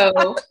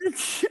 So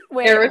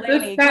there was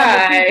this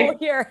guy.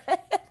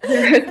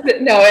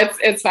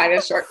 It's fine.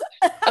 It's short.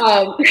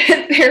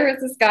 There was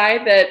this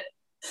guy that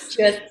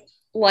just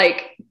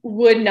like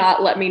would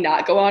not let me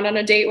not go on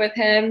a date with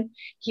him.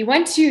 He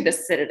went to the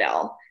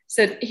Citadel,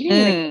 so he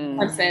didn't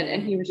like Clemson,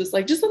 and he was just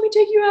like, "Just let me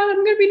take you out.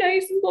 I'm gonna be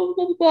nice," and blah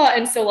blah blah blah.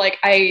 And so like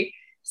I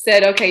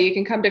said, "Okay, you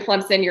can come to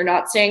Clemson. You're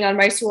not staying on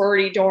my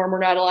sorority dorm. We're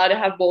not allowed to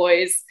have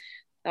boys."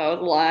 That was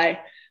a lie.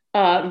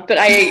 But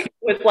I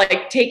was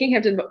like taking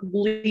him to the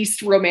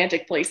least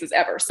romantic places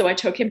ever. So I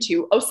took him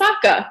to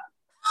Osaka.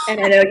 And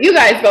I know you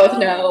guys both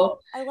know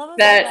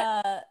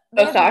that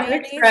Osaka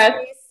Express,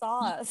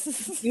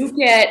 sauce. You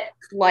get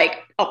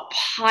like a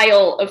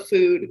pile of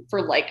food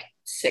for like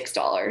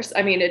 $6.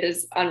 I mean, it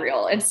is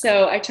unreal. And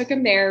so I took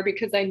him there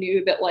because I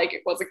knew that like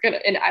it wasn't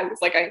gonna, and I was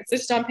like, I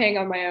insisted on paying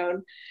on my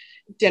own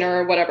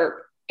dinner or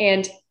whatever.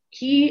 And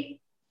he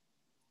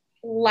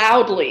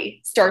loudly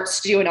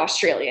starts to do an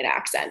Australian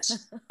accent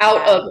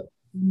out of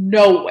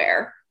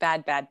nowhere.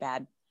 Bad.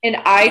 And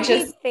I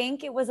just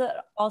think it was an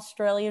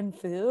Australian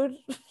food.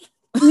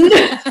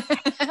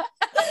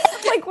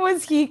 Like,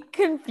 was he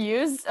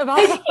confused about?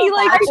 He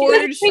like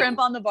ordered shrimp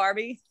on the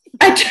Barbie.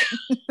 I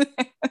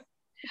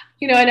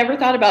never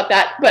thought about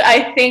that, but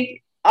I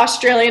think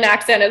Australian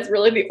accent is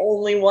really the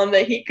only one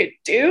that he could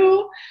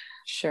do.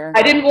 Sure.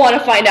 I didn't want to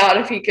find out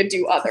if he could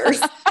do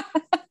others.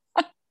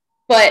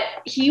 But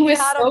he was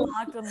Had so, him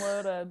locked and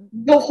loaded.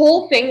 the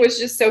whole thing was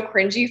just so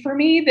cringy for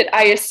me that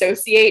I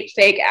associate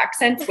fake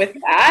accents with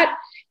that.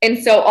 And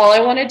so all I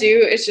want to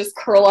do is just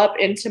curl up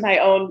into my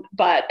own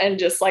butt and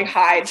just like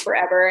hide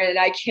forever. And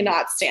I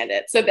cannot stand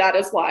it. So that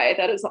is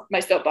my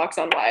soapbox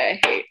on why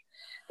I hate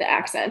the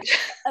accent.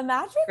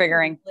 Imagine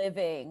Triggering.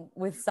 living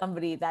with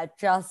somebody that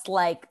just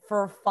like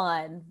for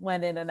fun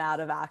went in and out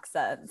of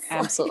accents.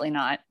 Absolutely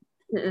not.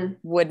 Mm-mm.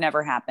 Would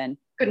never happen.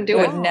 Couldn't do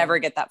Would it. never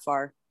get that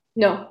far.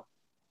 No.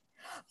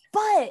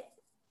 But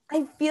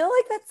I feel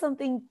like that's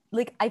something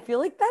like I feel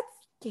like that's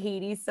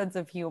Katie's sense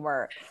of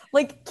humor.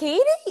 Like Katie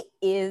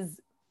is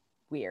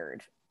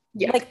weird.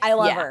 Yeah. Like I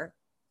love Yeah. her.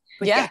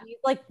 But Yeah. she's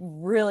like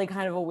really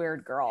kind of a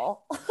weird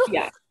girl.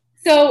 Yeah.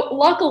 So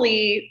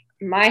luckily,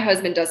 my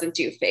husband doesn't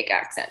do fake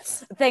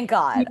accents. Thank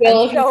God. He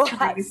will. I'm so,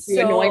 He's trying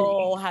to annoy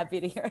so me. happy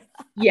to hear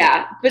that.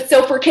 Yeah. But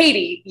so for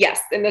Katie, yes,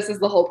 and this is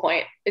the whole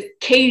point, is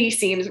Katie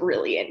seems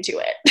really into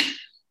it.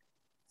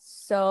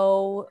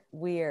 So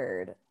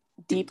weird.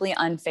 Deeply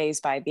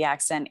unfazed by the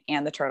accent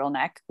and the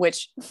turtleneck,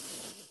 which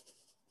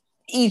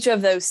each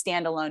of those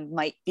standalone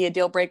might be a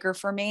deal breaker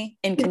for me.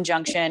 In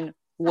conjunction,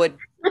 would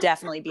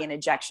definitely be an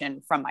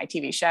ejection from my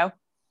TV show.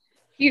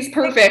 He's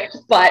perfect,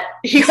 but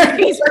He's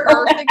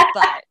perfect,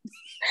 but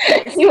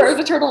he wears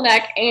a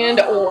turtleneck and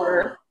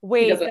or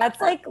Wait, doesn't- that's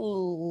like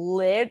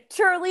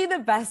literally the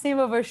best name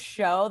of a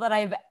show that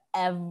I've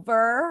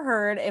ever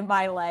heard in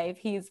my life.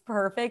 He's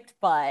perfect,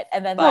 but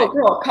and then oh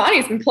girl,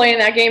 Connie's been playing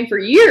that game for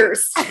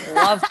years.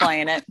 love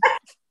playing it.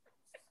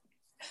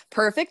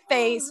 Perfect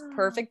face,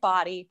 perfect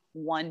body,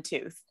 one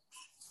tooth.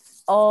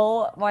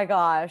 oh my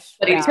gosh.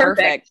 But he's Yeah.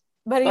 perfect.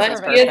 But he's But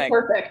perfect. he is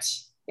perfect.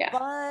 Yeah.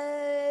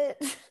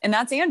 But And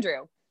that's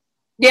Andrew.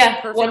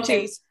 Yeah. Perfect One, two.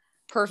 face,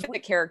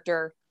 perfect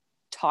character,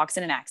 talks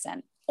in an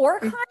accent. or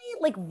Connie,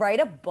 like write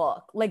a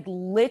book. Like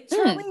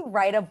literally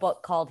write a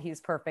book called He's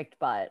Perfect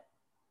But.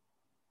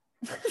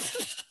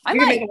 I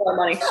You're might. making a lot of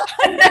money.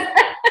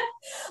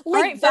 All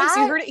right, folks,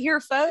 you heard it here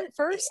first.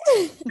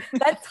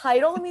 that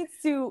title needs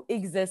to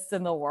exist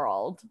in the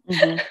world.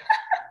 Mhm.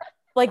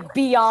 Like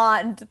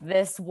beyond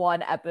this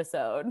one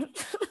episode.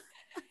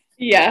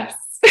 Yes.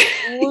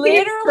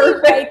 Literally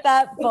perfect. write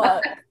that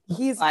book.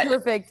 He's But-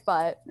 perfect,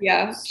 but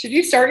Yeah. Should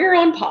you start your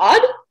own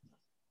pod?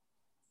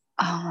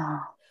 Oh.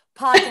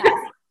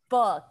 podcast,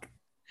 book.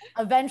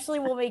 Eventually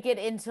we'll make it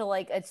into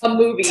like a A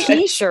movie.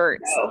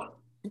 T-shirts. No.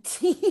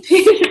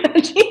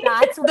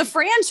 That's The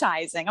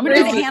franchising. I'm gonna be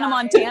the Really? Hannah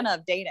Montana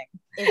of dating.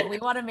 if we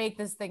want to make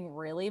this thing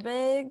really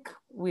big,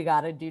 we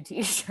got to do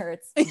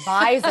t-shirts,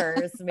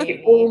 visors,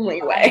 maybe.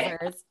 only way.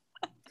 Visors.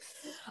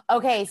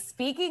 Okay,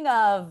 speaking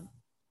of,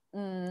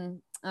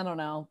 I don't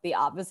know, the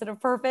opposite of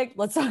perfect.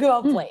 Let's talk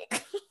about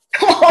Blake.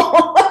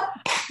 Oh,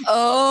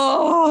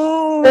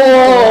 Oh.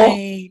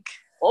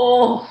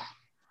 Oh,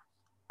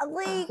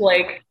 Like,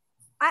 like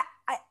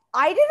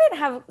I didn't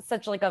have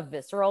such like a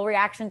visceral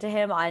reaction to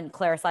him on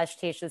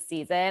Claire/Tayshia's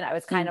season. I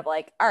was kind of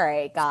like, all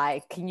right,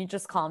 guy, can you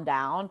just calm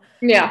down?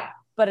 yeah.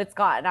 But it's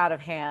gotten out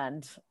of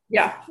hand.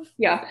 Yeah.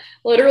 Yeah.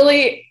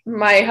 Literally,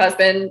 my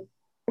husband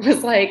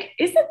was like,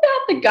 isn't that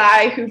the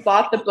guy who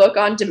bought the book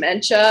on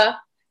dementia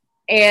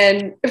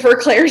and for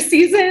Claire's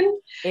season?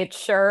 It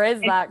sure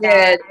is that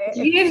Yeah. guy.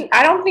 He didn't,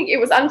 I don't think it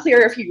was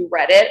unclear if he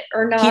read it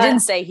or not. he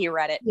didn't say he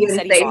read it. He He said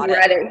didn't he say bought he it.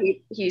 read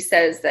it. He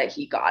says that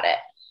he got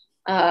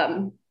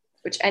it.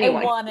 Which I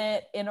anyway. won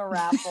it in a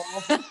raffle.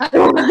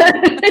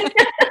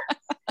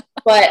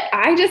 But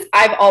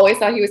I've always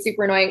thought he was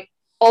super annoying.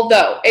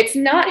 Although it's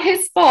not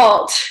his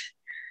fault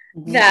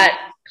Mhm.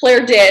 that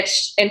Claire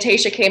ditched and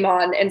Tayshia came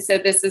on. And so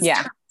this is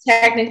Yeah.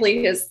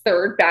 technically his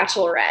third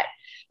bachelorette,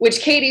 which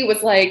Katie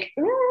was like,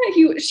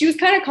 she was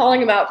kind of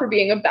calling him out for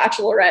being a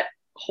bachelorette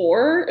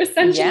whore,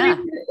 essentially. Yeah.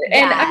 And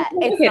Yeah, I'm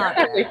like, it's okay, not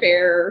that's not really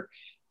fair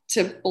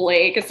to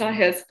Blake. It's not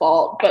his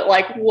fault. But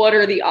like, what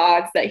are the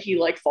odds that he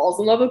like falls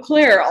in love with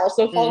Claire,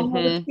 also falls in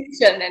love with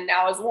Tayshia, and then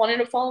now is wanting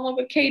to fall in love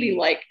with Katie?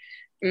 Like,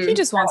 He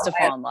just wants to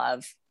fall in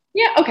love.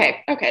 yeah,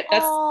 okay.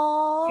 That's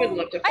Aw. good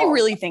look to I fall.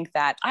 really think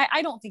that.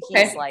 I don't think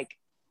Okay. he's like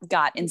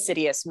got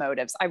insidious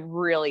motives. I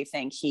really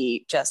think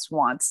he just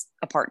wants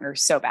a partner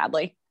so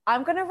badly.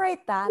 I'm gonna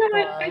write that No,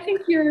 book. I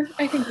think you're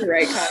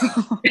right,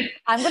 Connie.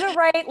 I'm gonna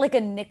write like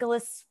a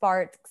Nicholas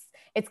Sparks.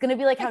 It's gonna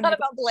be like how Not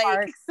Nicholas about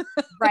Blake.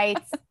 Sparks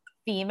writes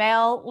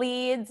female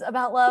leads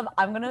about love.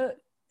 I'm gonna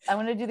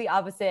do the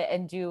opposite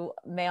and do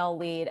male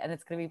lead, and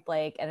it's gonna be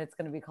Blake, and it's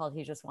gonna be called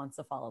He Just Wants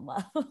to Fall in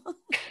Love.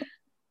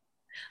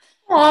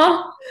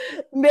 Aw.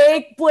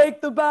 Make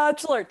Blake the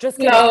Bachelor. Just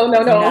kidding. No.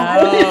 No.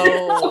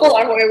 Hold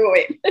on,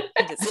 wait.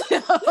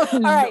 All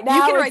right, now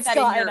you can it's write that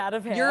in gotten out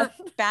of hand. your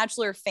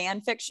Bachelor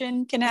fan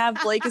fiction can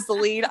have Blake as the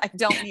lead. I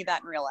don't need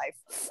that in real life.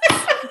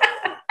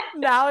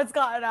 Now it's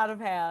gotten out of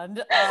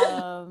hand.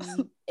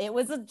 It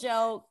was a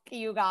joke,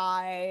 you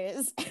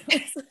guys.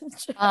 It was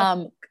a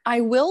joke.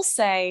 I will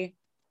say,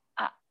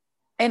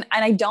 and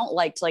I don't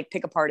like to like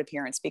pick apart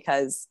appearance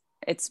because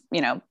it's,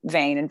 you know,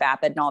 vain and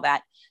vapid and all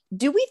that.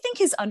 Do we think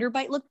his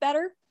underbite looked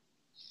better?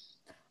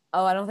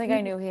 Oh, I don't think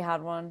I knew he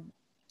had one.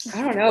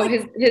 I don't know.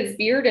 Like, his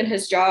beard and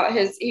his jaw,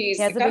 he's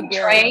has a got a big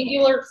beard.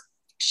 triangular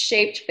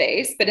shaped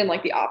face, but in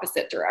like the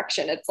opposite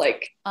direction. It's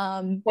like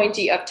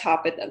pointy up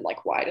top and then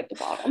like wide at the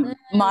bottom.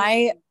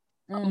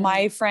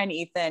 My friend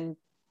Ethan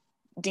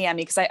DM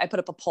me because I put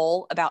up a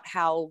poll about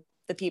how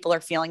the people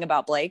are feeling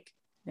about Blake.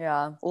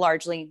 Yeah.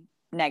 Largely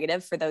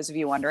negative, for those of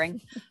you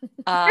wondering.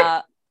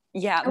 Yeah.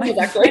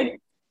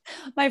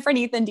 My friend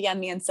Ethan DM'd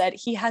me and said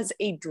he has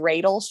a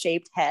dreidel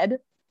shaped head.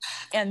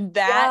 And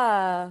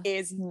that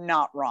is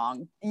not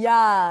wrong.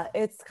 Yeah.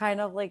 It's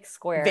kind of like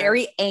square.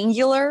 Very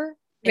angular.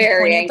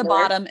 Very angular at the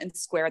bottom and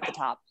square at the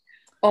top.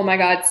 Oh my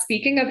God.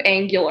 Speaking of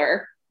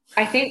angular,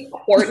 I think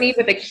Courtney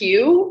with a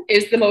Q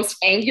is the most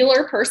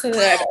angular person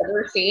that I've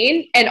ever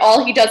seen. And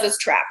all he does is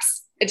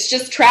traps. It's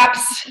just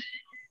traps.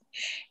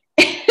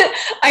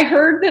 I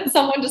heard that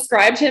someone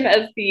described him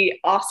as the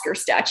Oscar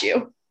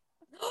statue.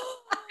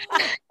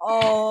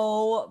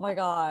 Oh my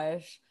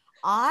gosh.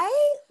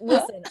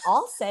 Listen,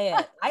 I'll say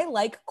it. I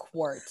like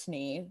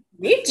Courtney.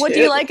 Me too. What do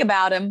you like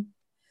about him?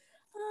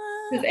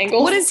 His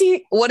angles.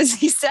 What has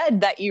he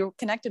said that you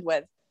connected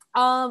with?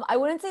 I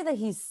wouldn't say that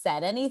he's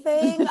said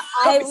anything.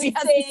 I would say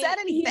said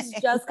anything.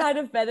 He's just kind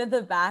of been in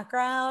the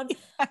background,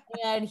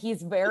 and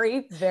he's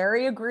very,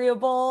 very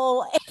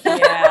agreeable.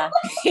 Yeah,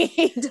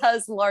 he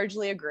does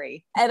largely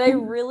agree. And I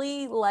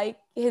really like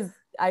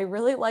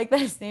that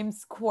his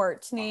name's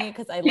Courtney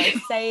because I like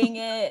saying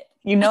it.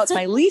 You know, it's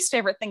my least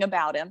favorite thing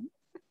about him.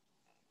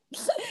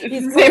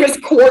 His name is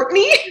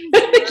Courtney.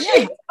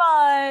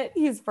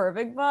 He's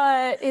perfect,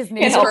 but his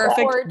name is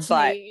perfect,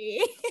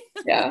 Courtney.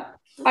 Yeah.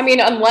 I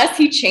mean, unless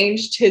he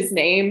changed his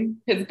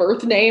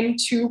birth name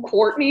to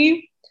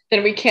Courtney,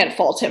 then we can't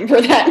fault him for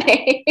that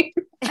name.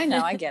 I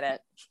know, I get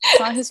it. It's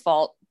not his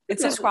fault.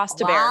 It's his cross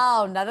to bear.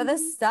 Wow, none of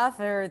this stuff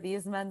are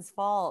these men's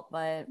fault,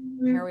 but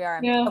here we are.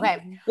 Yeah.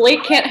 Okay.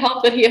 Blake can't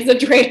help that he has a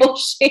dreidel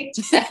shaped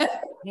head.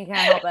 He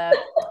can't help it.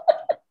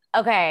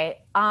 Okay.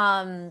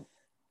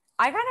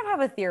 I kind of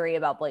have a theory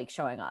about Blake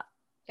showing up.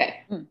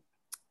 Okay.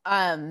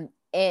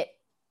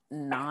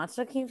 Not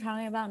to keep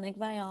talking about Nick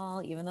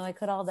Viall, even though I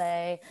could all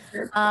day.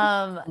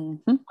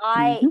 Mm-hmm.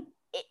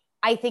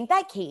 I think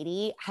that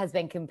Katie has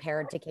been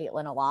compared to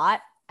Caitlyn a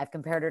lot. I've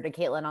compared her to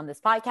Caitlyn on this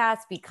podcast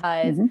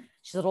because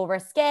she's a little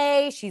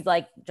risque. She's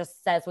like,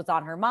 just says what's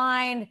on her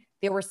mind.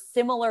 They were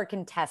similar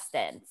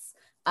contestants.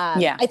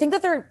 I think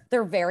that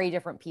they're very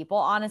different people,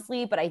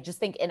 honestly, but I just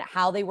think in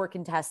how they were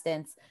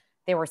contestants,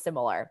 they were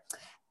similar.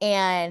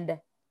 And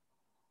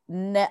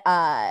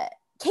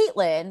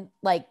Caitlyn,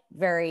 like,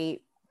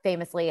 very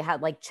famously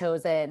had like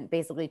chosen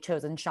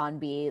Sean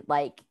B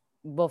like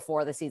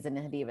before the season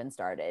had even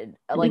started,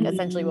 like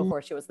essentially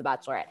before she was the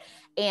Bachelorette,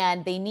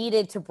 and they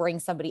needed to bring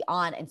somebody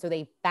on, and so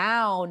they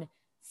found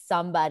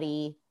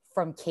somebody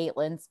from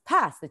Caitlyn's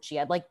past that she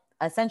had like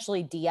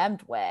essentially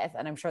DM'd with,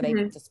 and I'm sure they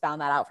just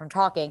found that out from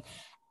talking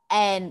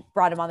and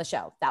brought him on the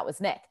show. That was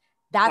Nick.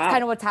 That's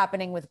kind of what's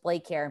happening with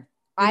Blake here.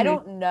 I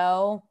don't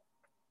know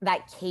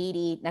that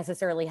Katie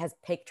necessarily has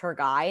picked her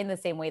guy in the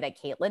same way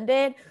that Caitlyn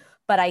did,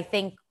 but I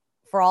think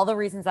for all the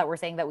reasons that we're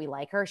saying that we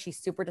like her, she's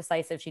super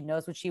decisive. She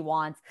knows what she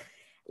wants.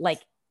 Like,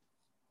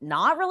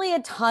 not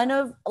a ton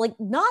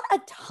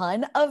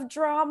of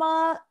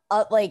drama.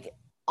 Like,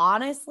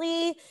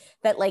 honestly,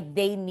 that like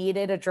they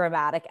needed a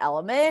dramatic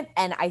element.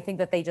 And I think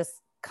that they just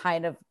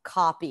kind of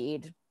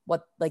copied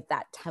what like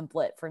that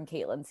template from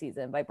Caitlyn's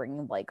season by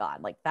bringing Blake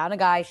on. Like, found a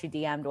guy she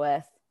DM'd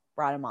with,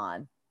 brought him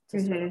on to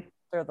stir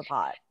the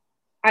pot.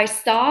 I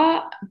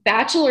saw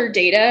Bachelor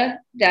Data,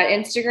 that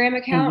Instagram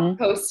account,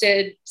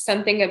 posted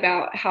something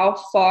about how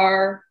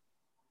far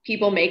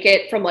people make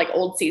it from like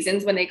old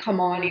seasons when they come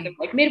on either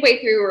like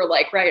midway through or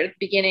like right at the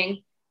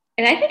beginning.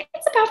 And I think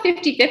it's about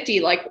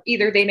 50-50. Like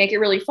either they make it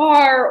really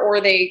far or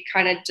they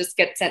kind of just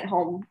get sent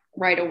home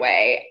right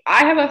away.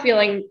 I have a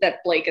feeling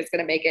that Blake is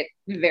going to make it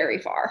very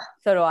far.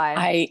 So do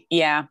I.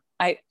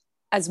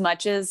 As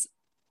much as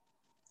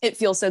it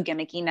feels so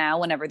gimmicky now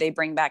whenever they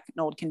bring back an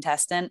old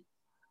contestant,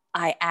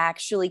 I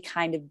actually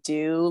kind of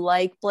do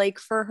like Blake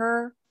for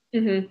her.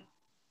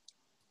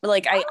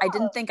 Like, I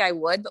didn't think I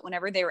would, but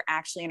whenever they were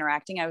actually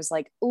interacting, I was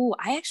like, "Ooh,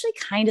 I actually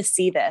kind of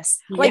see this.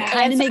 Like,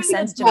 kind of makes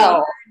sense to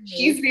me."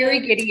 She's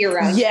very giddy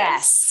around.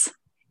 Yes.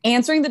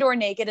 Answering the door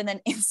naked and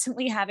then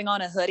instantly having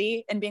on a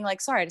hoodie and being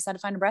like, "Sorry, I just had to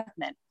find a breath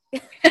mint."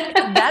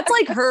 That's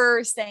like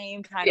her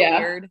saying kind of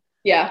weird.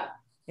 Yeah.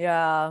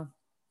 Yeah.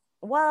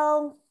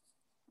 Well,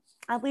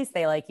 at least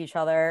they like each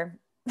other.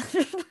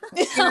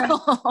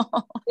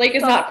 Blake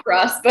is not for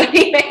us, but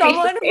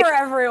someone for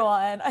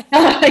everyone.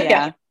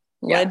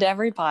 Led to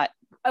every pot.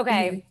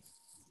 Okay.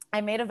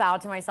 I made a vow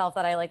to myself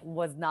that I like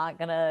was not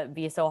gonna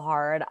be so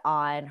hard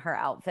on her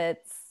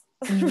outfits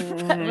every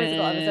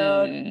single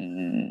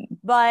episode.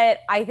 But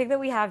I think that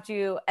we have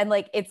to, and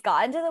like it's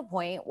gotten to the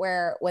point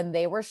where when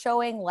they were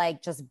showing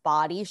like just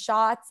body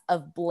shots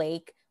of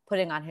Blake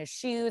putting on his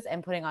shoes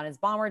and putting on his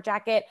bomber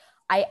jacket,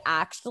 I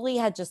actually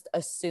had just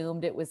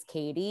assumed it was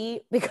Katie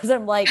because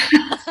I'm like,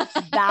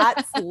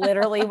 that's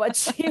literally what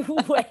she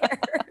wears.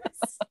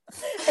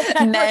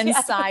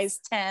 Men's size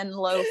 10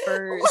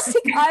 loafers.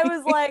 Like, I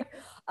was like,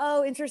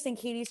 oh, interesting.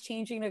 Katie's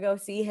changing to go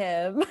see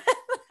him.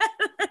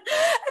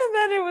 And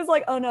then it was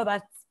like, oh no,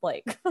 that's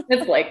Blake.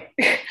 It's Blake.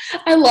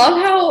 I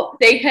love how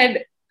they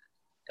had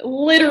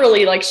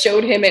literally like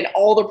showed him in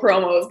all the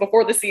promos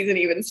before the season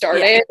even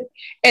started,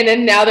 and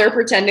then now they're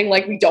pretending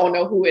like we don't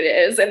know who it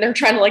is, and they're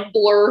trying to like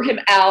blur him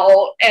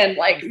out and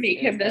like make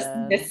him this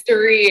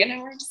mystery,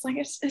 and we're just like,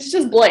 it's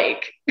just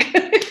Blake.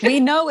 We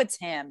know it's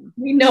him.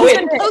 We know he's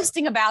been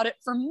posting about it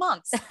for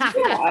months.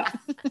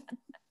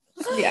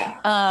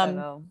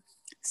 Yeah.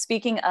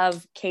 Speaking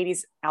of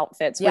Katie's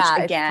outfits, which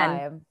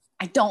again,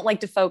 I don't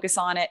like to focus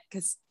on it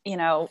because, you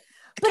know,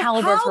 the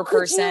caliber of her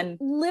person.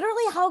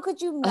 Literally, how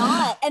could you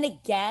not? And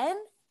again,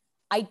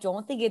 I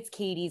don't think it's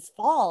Katie's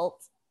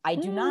fault. I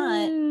do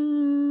not.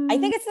 I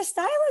think it's the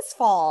stylist's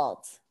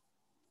fault.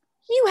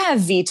 You have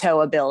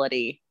veto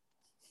ability.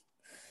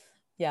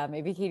 Yeah,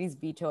 maybe Katie's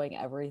vetoing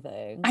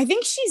everything. I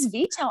think she's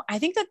vetoing. I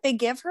think that they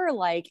give her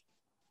like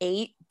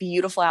 8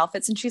 beautiful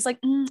outfits and she's like,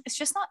 it's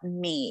just not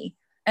me.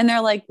 And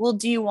they're like, well,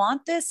 do you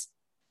want this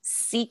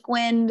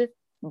sequined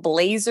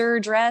blazer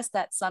dress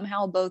that's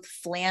somehow both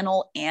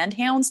flannel and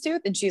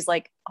houndstooth? And she's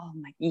like, oh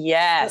my,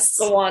 yes, that's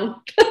the one.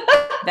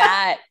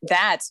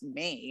 that's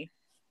me.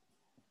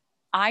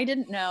 I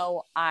didn't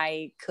know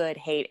I could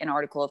hate an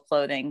article of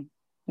clothing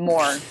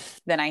more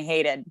than I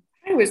hated.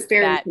 I was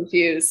very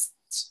confused.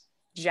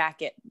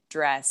 Jacket,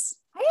 dress,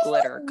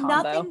 glitter combo.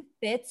 Nothing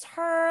fits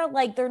her.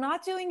 Like, they're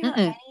not doing her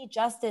any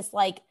justice.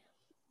 Like,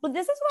 but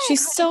this is why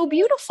she's so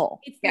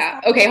beautiful. Yeah.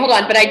 Okay, hold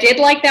on. But I did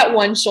like that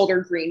one shoulder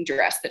green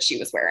dress that she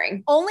was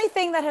wearing. Only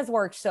thing that has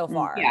worked so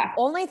far. Yeah.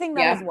 Only thing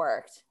that has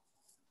worked.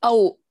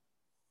 Oh,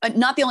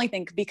 not the only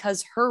thing,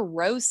 because her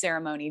rose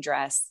ceremony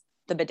dress,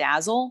 the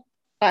bedazzle.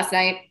 Last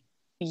night.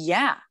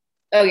 Yeah.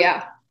 Oh,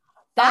 yeah.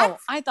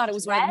 I thought it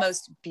was one of the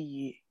most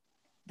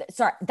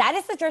Sorry, that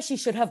is the dress she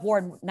should have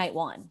worn night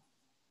one.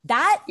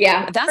 That's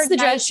the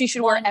dress she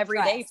should wear every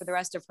day for the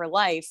rest of her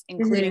life,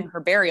 including her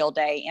burial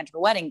day and her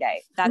wedding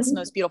day. That's the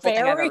most beautiful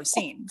thing I've ever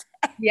seen.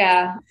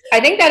 Yeah.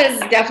 I think that is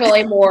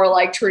definitely more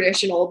like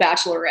traditional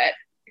bachelorette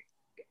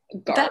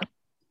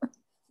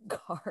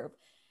garb.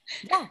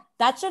 Yeah,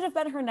 that should have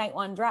been her night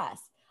one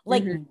dress.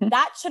 Like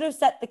that should have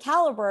set the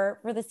caliber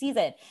for the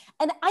season.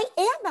 And I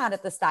am mad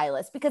at the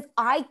stylist because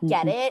I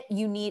get it.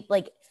 You need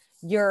like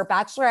your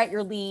bachelorette,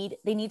 your lead,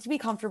 they need to be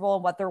comfortable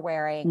in what they're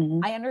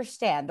wearing. I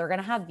understand they're going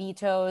to have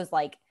vetoes,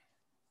 like,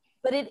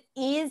 but it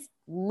is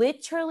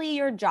literally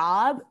your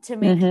job to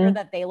make sure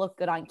that they look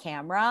good on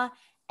camera.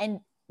 And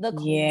the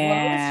clothes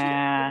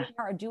she's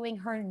are doing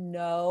her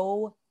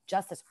no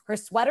justice. Her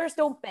sweaters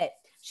don't fit.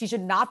 She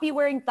should not be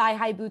wearing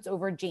thigh-high boots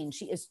over jeans.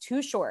 She is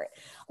too short.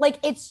 Like,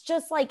 it's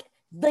just like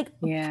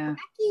khaki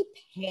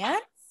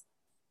pants.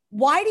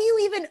 Why do you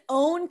even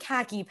own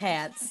khaki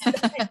pants?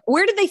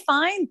 Where did they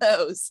find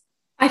those?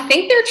 I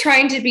think they're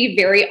trying to be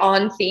very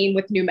on theme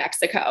with New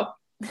Mexico.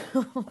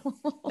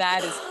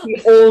 That is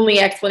the only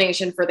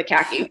explanation for the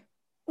khaki.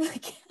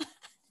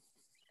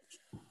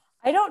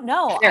 I don't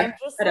know. I'm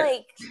just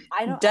like,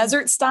 I don't.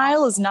 Desert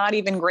style is not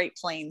even Great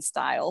Plains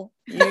style.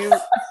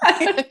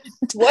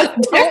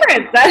 What's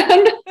different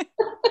then?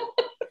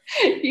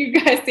 You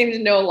guys seem to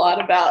know a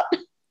lot about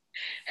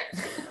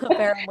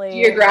apparently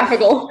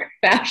geographical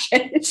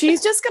fashion.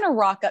 She's just gonna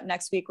rock up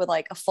next week with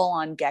like a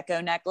full-on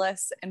gecko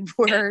necklace, and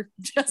we're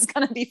just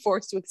gonna be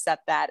forced to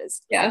accept that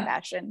as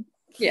fashion.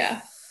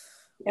 Yeah.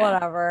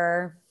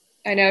 Whatever.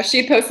 I know.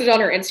 She posted on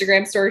her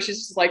Instagram story.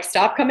 She's just like,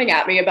 stop coming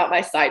at me about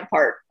my side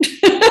part.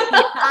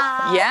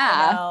 I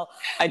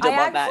did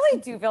love that. I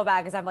actually do feel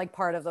bad because I'm like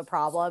part of the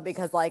problem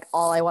because like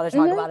all I want to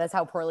talk about is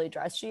how poorly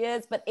dressed she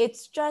is, but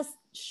it's just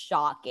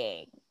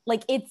shocking.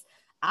 Like, it's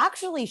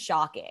actually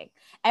shocking.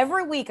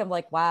 Every week I'm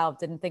like, wow,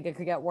 didn't think it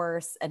could get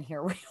worse. And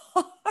here we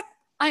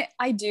are.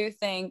 I do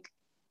think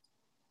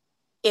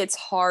it's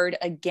hard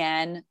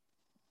again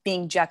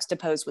being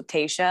juxtaposed with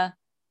Tayshia,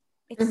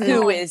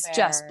 who is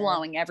just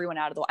blowing everyone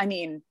out of the way. I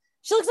mean,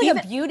 she looks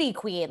like a beauty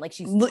queen. Like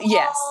she's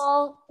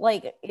tall,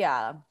 like,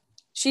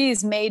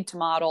 she's made to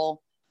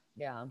model.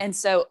 Yeah. And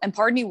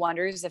part of me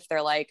wonders if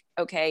they're like,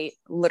 okay,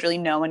 literally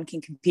no one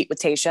can compete with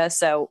Tayshia,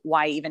 so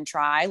why even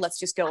try? Let's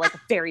just go like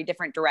a very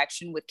different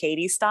direction with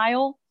Katie's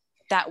style.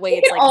 That way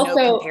it's like also,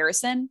 no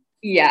comparison.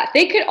 Yeah.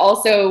 They could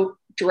also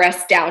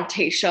dress down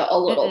Tayshia a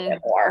little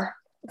bit more.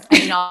 I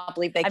do not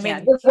believe they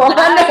can.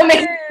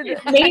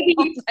 Maybe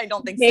I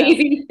don't think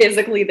maybe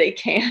physically they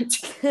can't.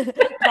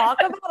 Talk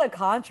about a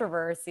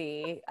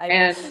controversy.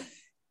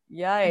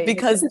 Yeah,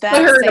 because put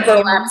her in a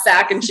burlap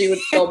sack and she would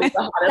still be the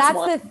hottest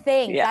one. That's the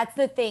thing. Yeah. That's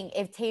the thing.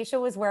 If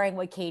Tayshia was wearing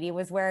what Katie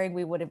was wearing,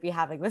 we wouldn't be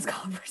having this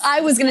conversation.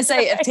 I was gonna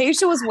say, if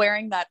Tayshia was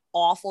wearing that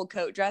awful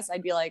coat dress,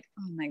 I'd be like,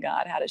 oh my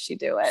God, how does she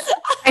do it?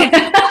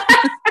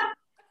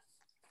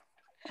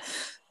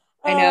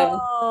 I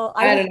know.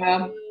 I don't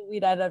know.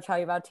 We'd end up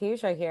talking about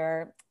Tayshia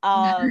here.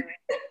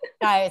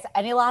 Guys,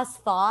 any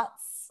last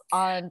thoughts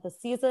on the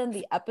season,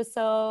 the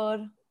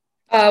episode?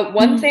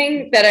 One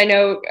thing that I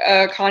know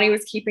Connie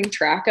was keeping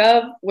track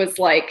of was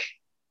like,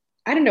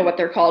 I don't know what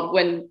they're called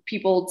when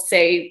people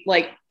say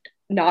like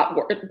not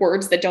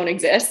words that don't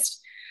exist.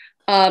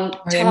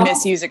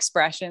 Misuse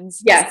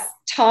expressions. Yes.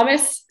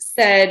 Thomas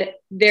said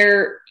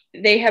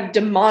they have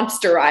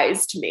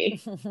demonsterized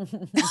me.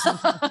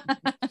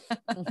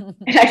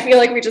 And I feel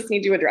like we just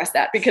need to address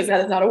that because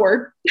that is not a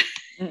word.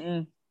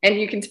 And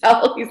you can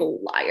tell he's a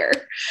liar.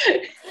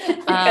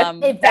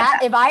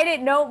 If I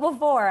didn't know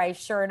before, I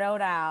sure know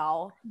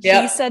now.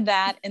 Yep. He said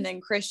that, and then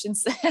Christian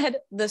said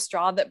the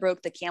straw that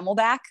broke the camel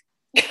back.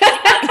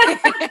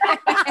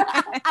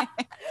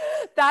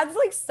 That's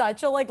like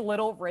such a like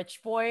little rich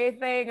boy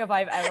thing if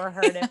I've ever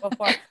heard it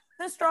before.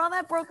 The straw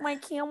that broke my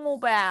camel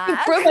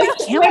back. Broke my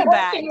camel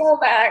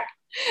back.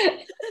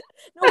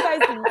 No,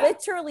 guys,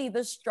 literally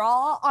the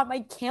straw on my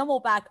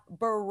camelback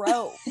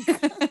broke.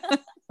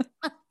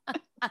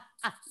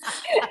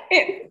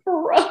 It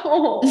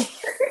broke.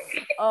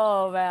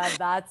 Oh man,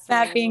 that's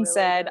that being really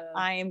said, good.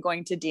 I am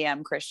going to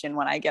DM Christian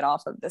when I get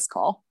off of this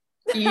call.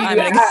 You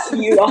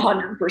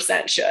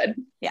 100% should.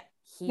 Yeah.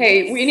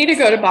 Hey, we need to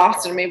go to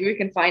Boston. Maybe we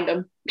can find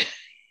him.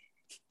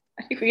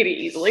 I think we could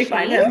easily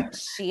find him.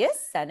 She is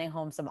sending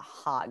home some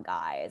hot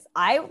guys.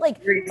 I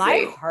like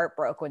my heart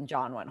broke when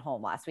John went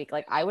home last week.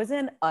 Like I was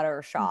in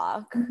utter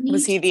shock.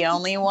 Was he the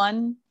only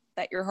one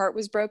that your heart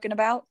was broken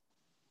about?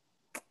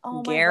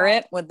 Oh,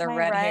 Garrett with the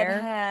red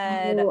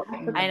hair. Oh,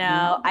 I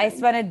know. I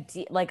spent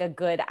a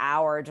good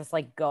hour just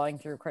like going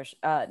through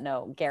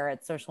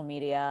Garrett's social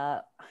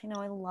media. I know.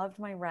 I loved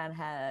my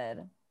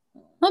redhead.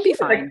 He'll be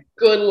fine. A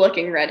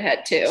good-looking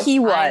redhead too. He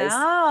was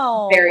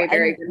very,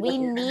 very good. We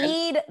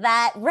need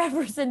that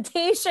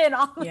representation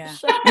on the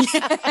show.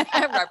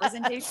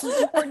 Representation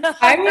is important.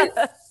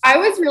 I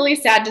was really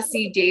sad to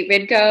see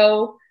David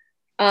go.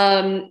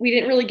 We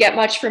didn't really get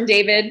much from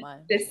David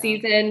this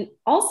season.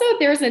 Also,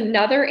 there's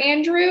another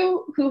Andrew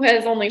who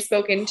has only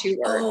spoken 2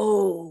 words.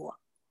 Oh,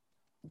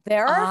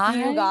 there are a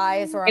few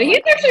guys where and he's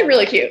actually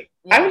really cute.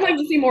 Yeah. I would like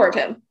to see more of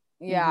him.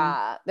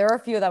 Yeah, there are a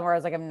few of them where I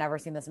was like, I've never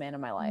seen this man in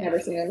my life. Never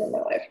seen him in my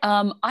life.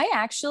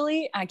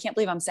 I can't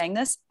believe I'm saying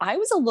this. I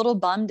was a little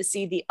bummed to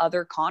see the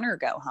other Connor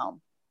go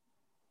home.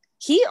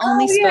 He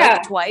only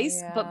spoke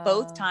twice, but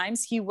both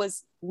times he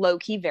was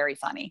low-key very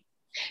funny.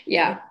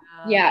 Yeah.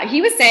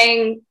 He was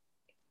saying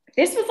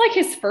this was like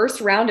his first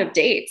round of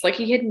dates. Like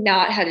he had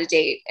not had a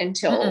date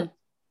until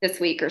this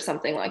week or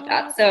something like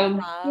that.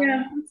 So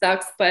yeah, it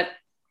sucks, but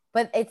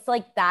it's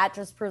like that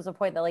just proves a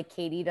point that like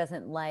Katie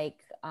doesn't like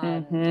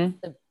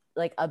the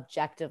like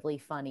objectively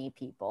funny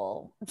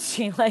people.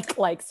 She like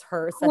likes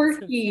her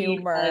sense of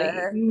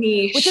humor,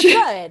 which is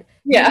good.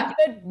 Yeah, you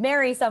could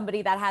marry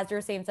somebody that has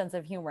your same sense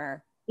of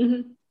humor.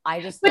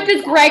 But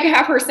does Greg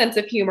have her sense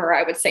of humor?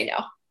 I would say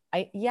no.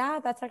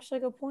 That's actually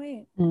a good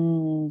point. That's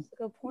a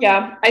good point.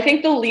 Yeah, I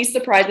think the least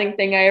surprising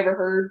thing I ever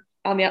heard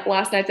on the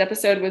last night's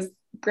episode was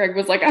Greg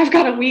was like, "I've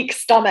got a weak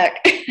stomach."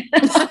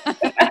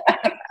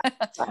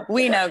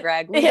 We know,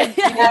 Greg. You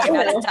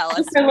gotta tell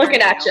us. I'm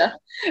looking at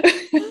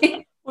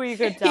you. Well, you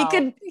could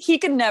tell. He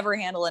could never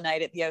handle a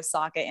night at the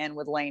Osaka Inn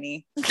with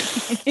Lainey.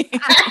 The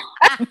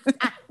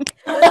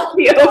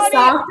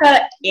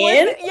Osaka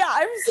Inn? Yeah,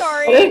 I'm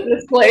sorry. What is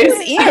this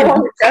place? I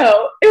want to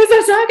go. It was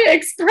Osaka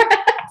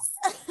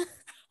Express.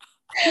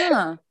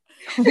 Huh.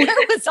 Where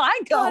was I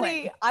going?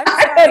 Honey, I'm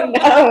sorry. I don't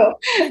know.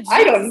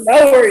 I don't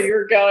know where you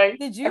were going.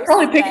 I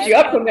probably picked you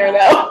up from there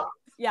though.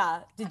 Yeah.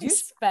 Did you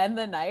spend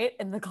the night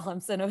in the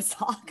Clemson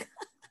Osaka?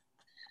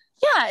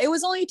 Yeah, it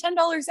was only $10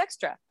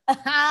 extra.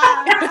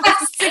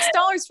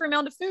 $6 for a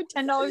meal to food,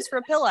 $10 for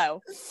a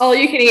pillow. All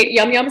you can eat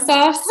yum yum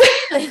sauce.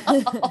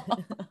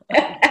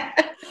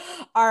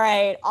 All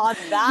right. On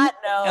that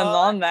note. And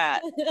on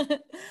that.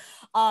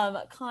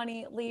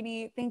 Connie,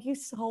 Lainey, thank you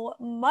so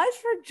much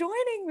for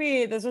joining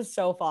me. This was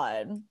so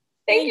fun.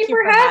 Thank you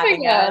for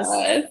having us.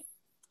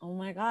 Oh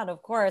my God,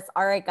 of course.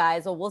 All right,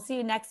 guys. Well, we'll see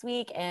you next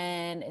week.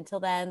 And until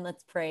then,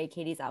 let's pray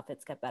Katie's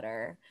outfits get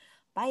better.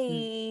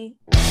 Bye.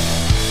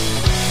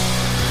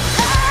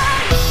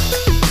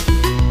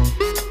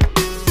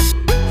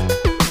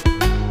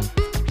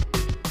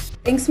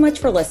 Thanks so much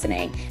for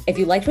listening. If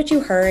you liked what you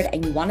heard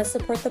and you want to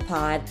support the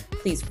pod,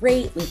 please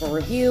rate, leave a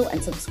review,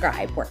 and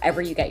subscribe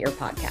wherever you get your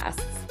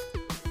podcasts.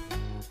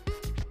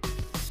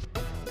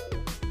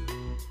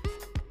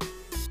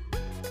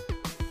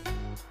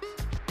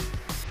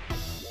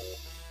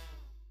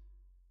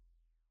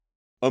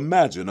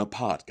 Imagine a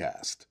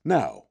podcast.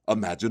 Now,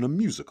 imagine a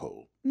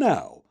musical.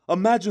 Now,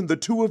 imagine the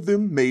two of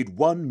them made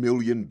 1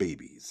 million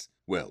babies.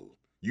 Well,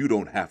 you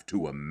don't have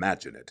to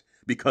imagine it,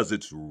 because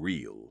it's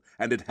real,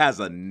 and it has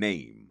a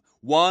name.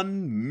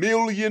 1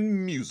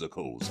 million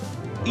musicals.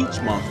 Each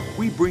month,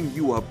 we bring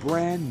you a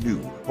brand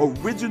new,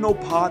 original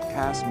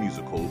podcast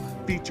musical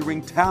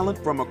featuring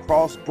talent from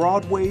across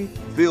Broadway,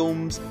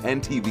 films,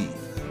 and TV.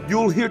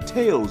 You'll hear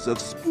tales of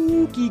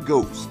spooky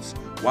ghosts,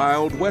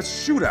 Wild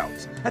West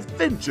shootouts,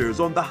 adventures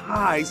on the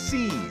high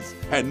seas,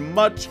 and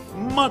much,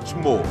 much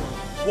more.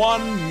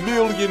 1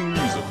 million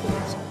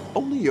musicals.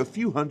 Only a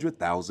few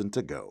 100,000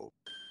 to go.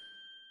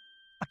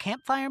 A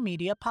Campfire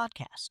Media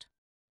podcast.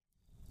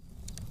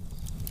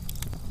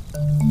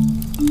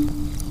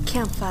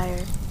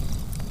 Campfire.